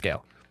the nerd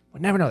scale.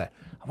 We'll never know that.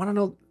 I want to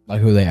know,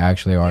 Like who they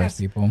actually are Yes. as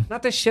people.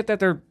 not the shit that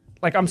they're,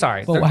 like, I'm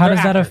sorry. But they're- how they're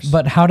does that? actors.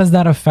 But how does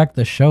that affect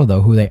the show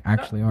though? Who they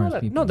actually are as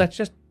people? No, that's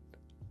just,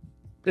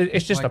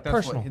 it's just Like, a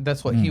personal.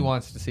 That's what he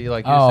wants to see.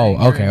 Like, you're Oh, saying,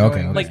 you're okay, enjoying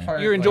okay, this Like,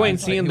 part, you're enjoying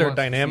like, seeing he their wants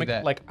to see dynamic.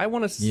 that. Like, I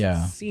want to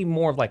Yeah. see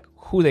more of, like,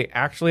 who they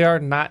actually are,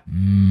 not,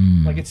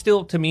 like, it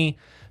still, to me,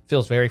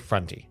 feels very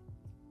fronty.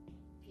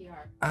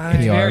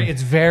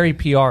 It's very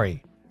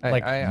PR-y.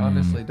 Like, I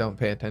honestly don't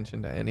pay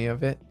attention to any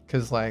of it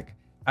because, like,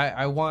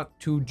 I want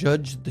to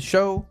judge the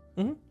show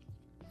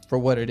for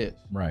what it is,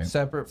 Right.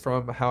 separate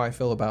from how I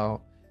feel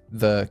about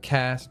the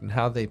cast and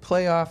how they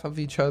play off of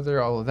each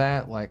other. All of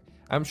that, like,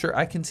 I'm sure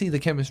I can see the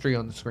chemistry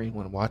on the screen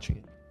when I'm watching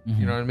it.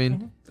 You know what I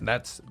mean? And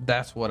that's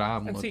what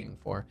I'm And looking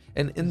for.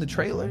 And in the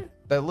trailer,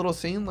 that little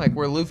scene, like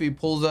where Luffy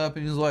pulls up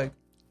and he's like,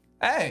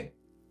 "Hey,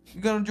 you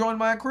gonna join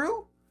my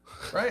crew?"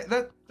 right?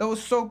 That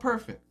was so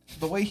perfect.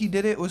 The way he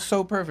did it was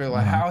so perfect.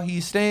 Like how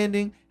he's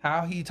standing,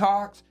 how he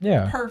talks.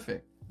 Yeah.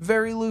 Perfect.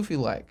 Very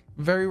Luffy-like.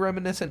 Very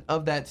reminiscent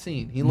of that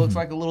scene. He looks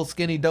like a little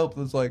skinny dope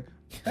that's like,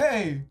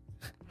 hey,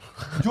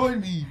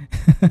 join me.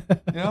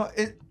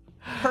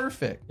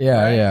 Perfect.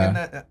 Yeah, right?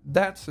 yeah. And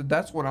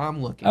that's what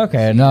I'm looking.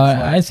 Okay, no,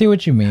 I see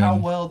what you mean. How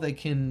well they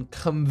can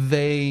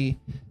convey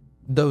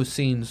those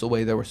scenes the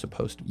way they were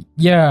supposed to be.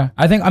 Yeah,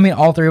 I mean,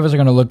 all three of us are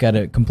going to look at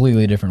it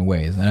completely different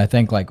ways. And I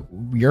think, like,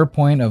 your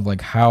point of,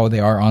 like, how they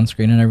are on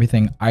screen and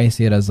everything, I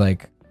see it as,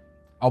 like,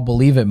 I'll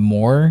believe it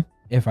more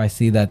if I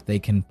see that they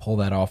can pull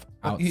that off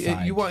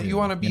outside. You want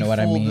to be fooled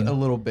a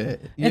little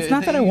bit. It's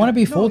not that I want to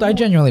be fooled. I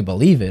genuinely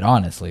believe it,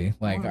 honestly.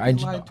 Like, I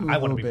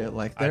want to be bit.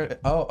 Like,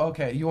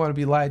 okay. You want to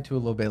be lied to a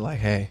little bit. Like,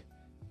 hey,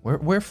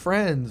 we're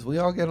friends. We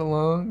all get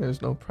along.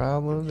 There's no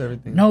problems.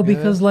 Everything. No,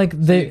 because like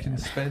they can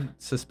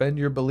suspend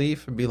your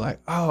belief and be like,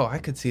 oh, I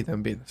could see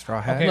them being the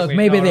Straw Hats. Okay, look.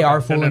 Maybe they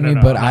are fooling me,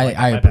 but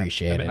I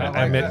appreciate it.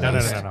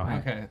 No.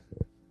 Okay.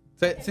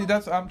 See,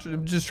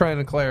 I'm just trying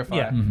to clarify.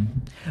 Yeah.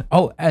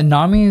 Oh, and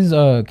Nami's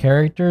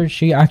character,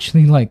 she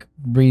actually like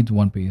reads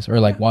One Piece or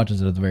like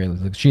watches it at the very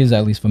least. Like, she is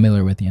at least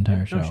familiar with the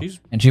entire show,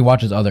 and she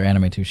watches other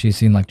anime too. She's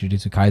seen like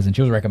Jujutsu Kaisen.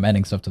 She was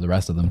recommending stuff to the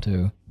rest of them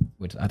too,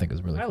 which I think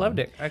is really. I cool. loved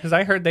it because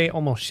I heard they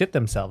almost shit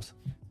themselves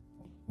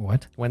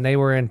What? when they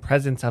were in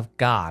presence of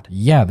God.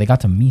 Yeah, they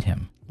got to meet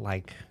him.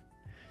 Like,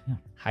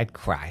 I'd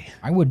cry.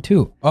 I would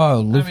too.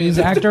 Oh, Luffy's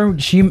actor,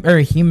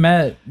 he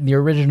met the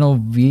original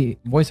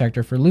voice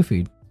actor for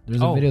Luffy.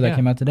 There's a video that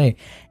came out today,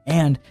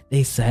 and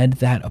they said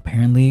that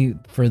apparently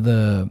for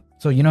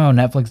so you know how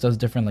Netflix does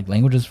different like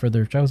languages for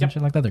their shows and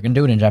shit like that. They're gonna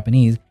do it in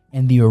Japanese,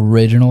 and the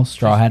original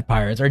Straw Hat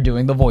Pirates are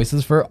doing the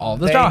voices for all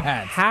the Straw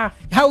Hats.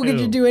 How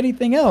could you do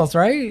anything else,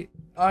 right?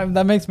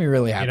 That makes me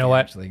really happy. You know what?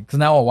 Actually, because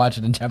now I'll watch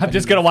it in Japanese. I'm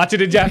just gonna watch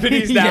it in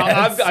Japanese now.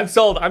 Yes. I'm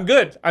sold. I'm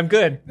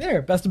good.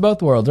 There, best of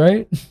both worlds,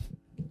 right?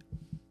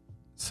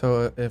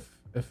 So if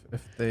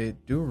they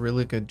do a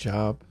really good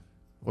job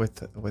with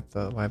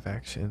the live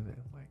action,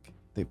 and like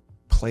they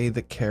play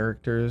the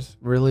characters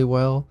really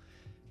well,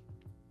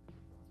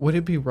 would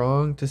it be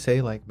wrong to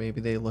say like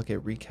maybe they look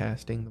at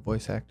recasting the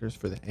voice actors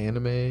for the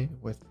anime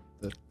with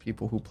the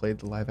people who played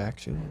the live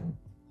action?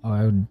 Oh,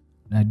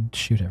 I'd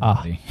shoot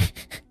everybody.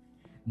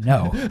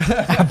 No,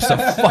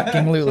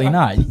 absolutely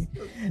not.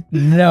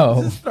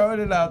 No, Just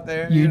throwing it out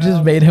there. you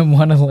just made him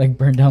want to like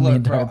burn down the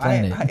entire bro,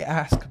 planet. I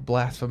ask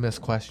blasphemous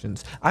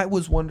questions. I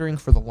was wondering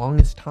for the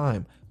longest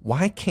time,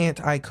 why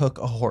can't I cook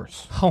a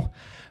horse Oh,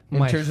 in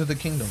my Tears of the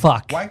Kingdom?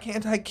 fuck. Why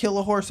can't I kill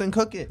a horse and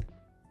cook it?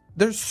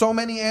 There's so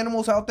many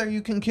animals out there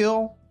you can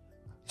kill.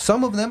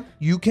 Some of them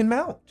you can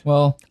mount.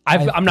 Well,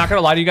 I'm not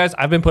gonna lie to you guys.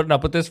 I've been putting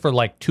up with this for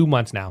like 2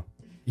 months now.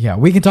 yeah,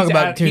 we can talk He's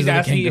about asked- Tears he's of the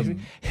asked me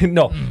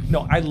Kingdom.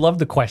 no, I love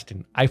the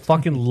question. I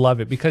fucking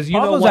love it because you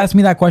know Almost what? asked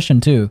me that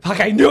question too.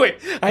 Fuck, I knew it.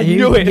 I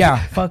knew it.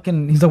 Yeah,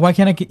 fucking. He's like, why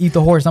can't I eat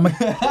the horse? I'm like,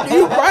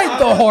 you ride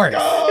the horse.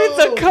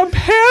 It's a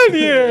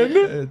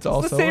companion. It's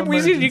also the same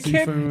reason you emergency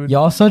can't- food.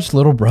 Y'all such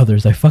little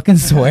brothers. I fucking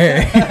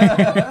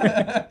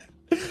swear.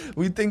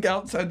 We think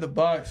outside the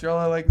box. Y'all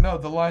are like, no,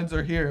 the lines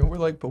are here. And we're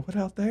like, but what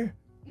out there?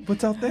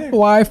 What's out there?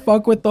 Why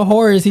fuck with the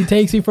horse? He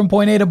takes you from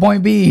point A to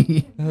point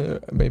B.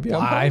 Maybe I'm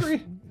Why?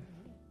 hungry.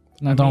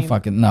 No, don't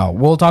fucking. No,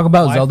 we'll talk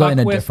about Why Zelda fuck in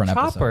a with different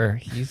Chopper?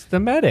 He's the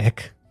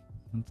medic.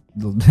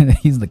 episode.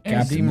 He's the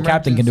captain. The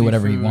captain can do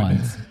whatever he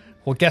Emergency wants.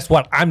 Well, guess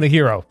what? I'm the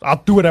hero.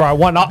 I'll do whatever I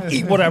want. I'll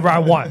eat whatever I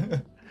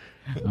want.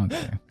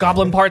 Okay.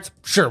 Goblin parts?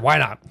 Sure, why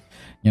not?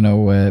 You know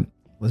what?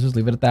 Let's just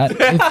leave it at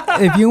that.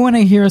 If you want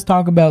to hear us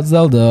talk about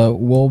Zelda,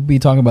 we'll be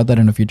talking about that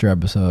in a future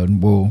episode.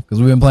 Because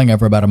we've been playing it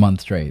for about a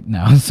month straight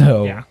now.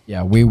 So,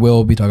 yeah, we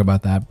will be talking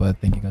about that. But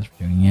thank you guys for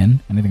tuning in.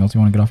 Anything else you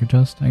want to get off your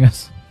chest, I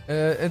guess?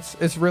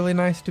 It's really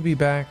nice to be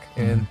back,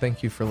 and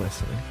thank you for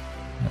listening.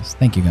 Yes,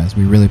 thank you guys.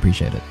 We really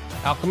appreciate it.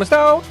 Alchemist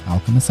out.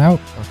 Alchemist out.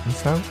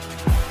 Peace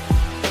out.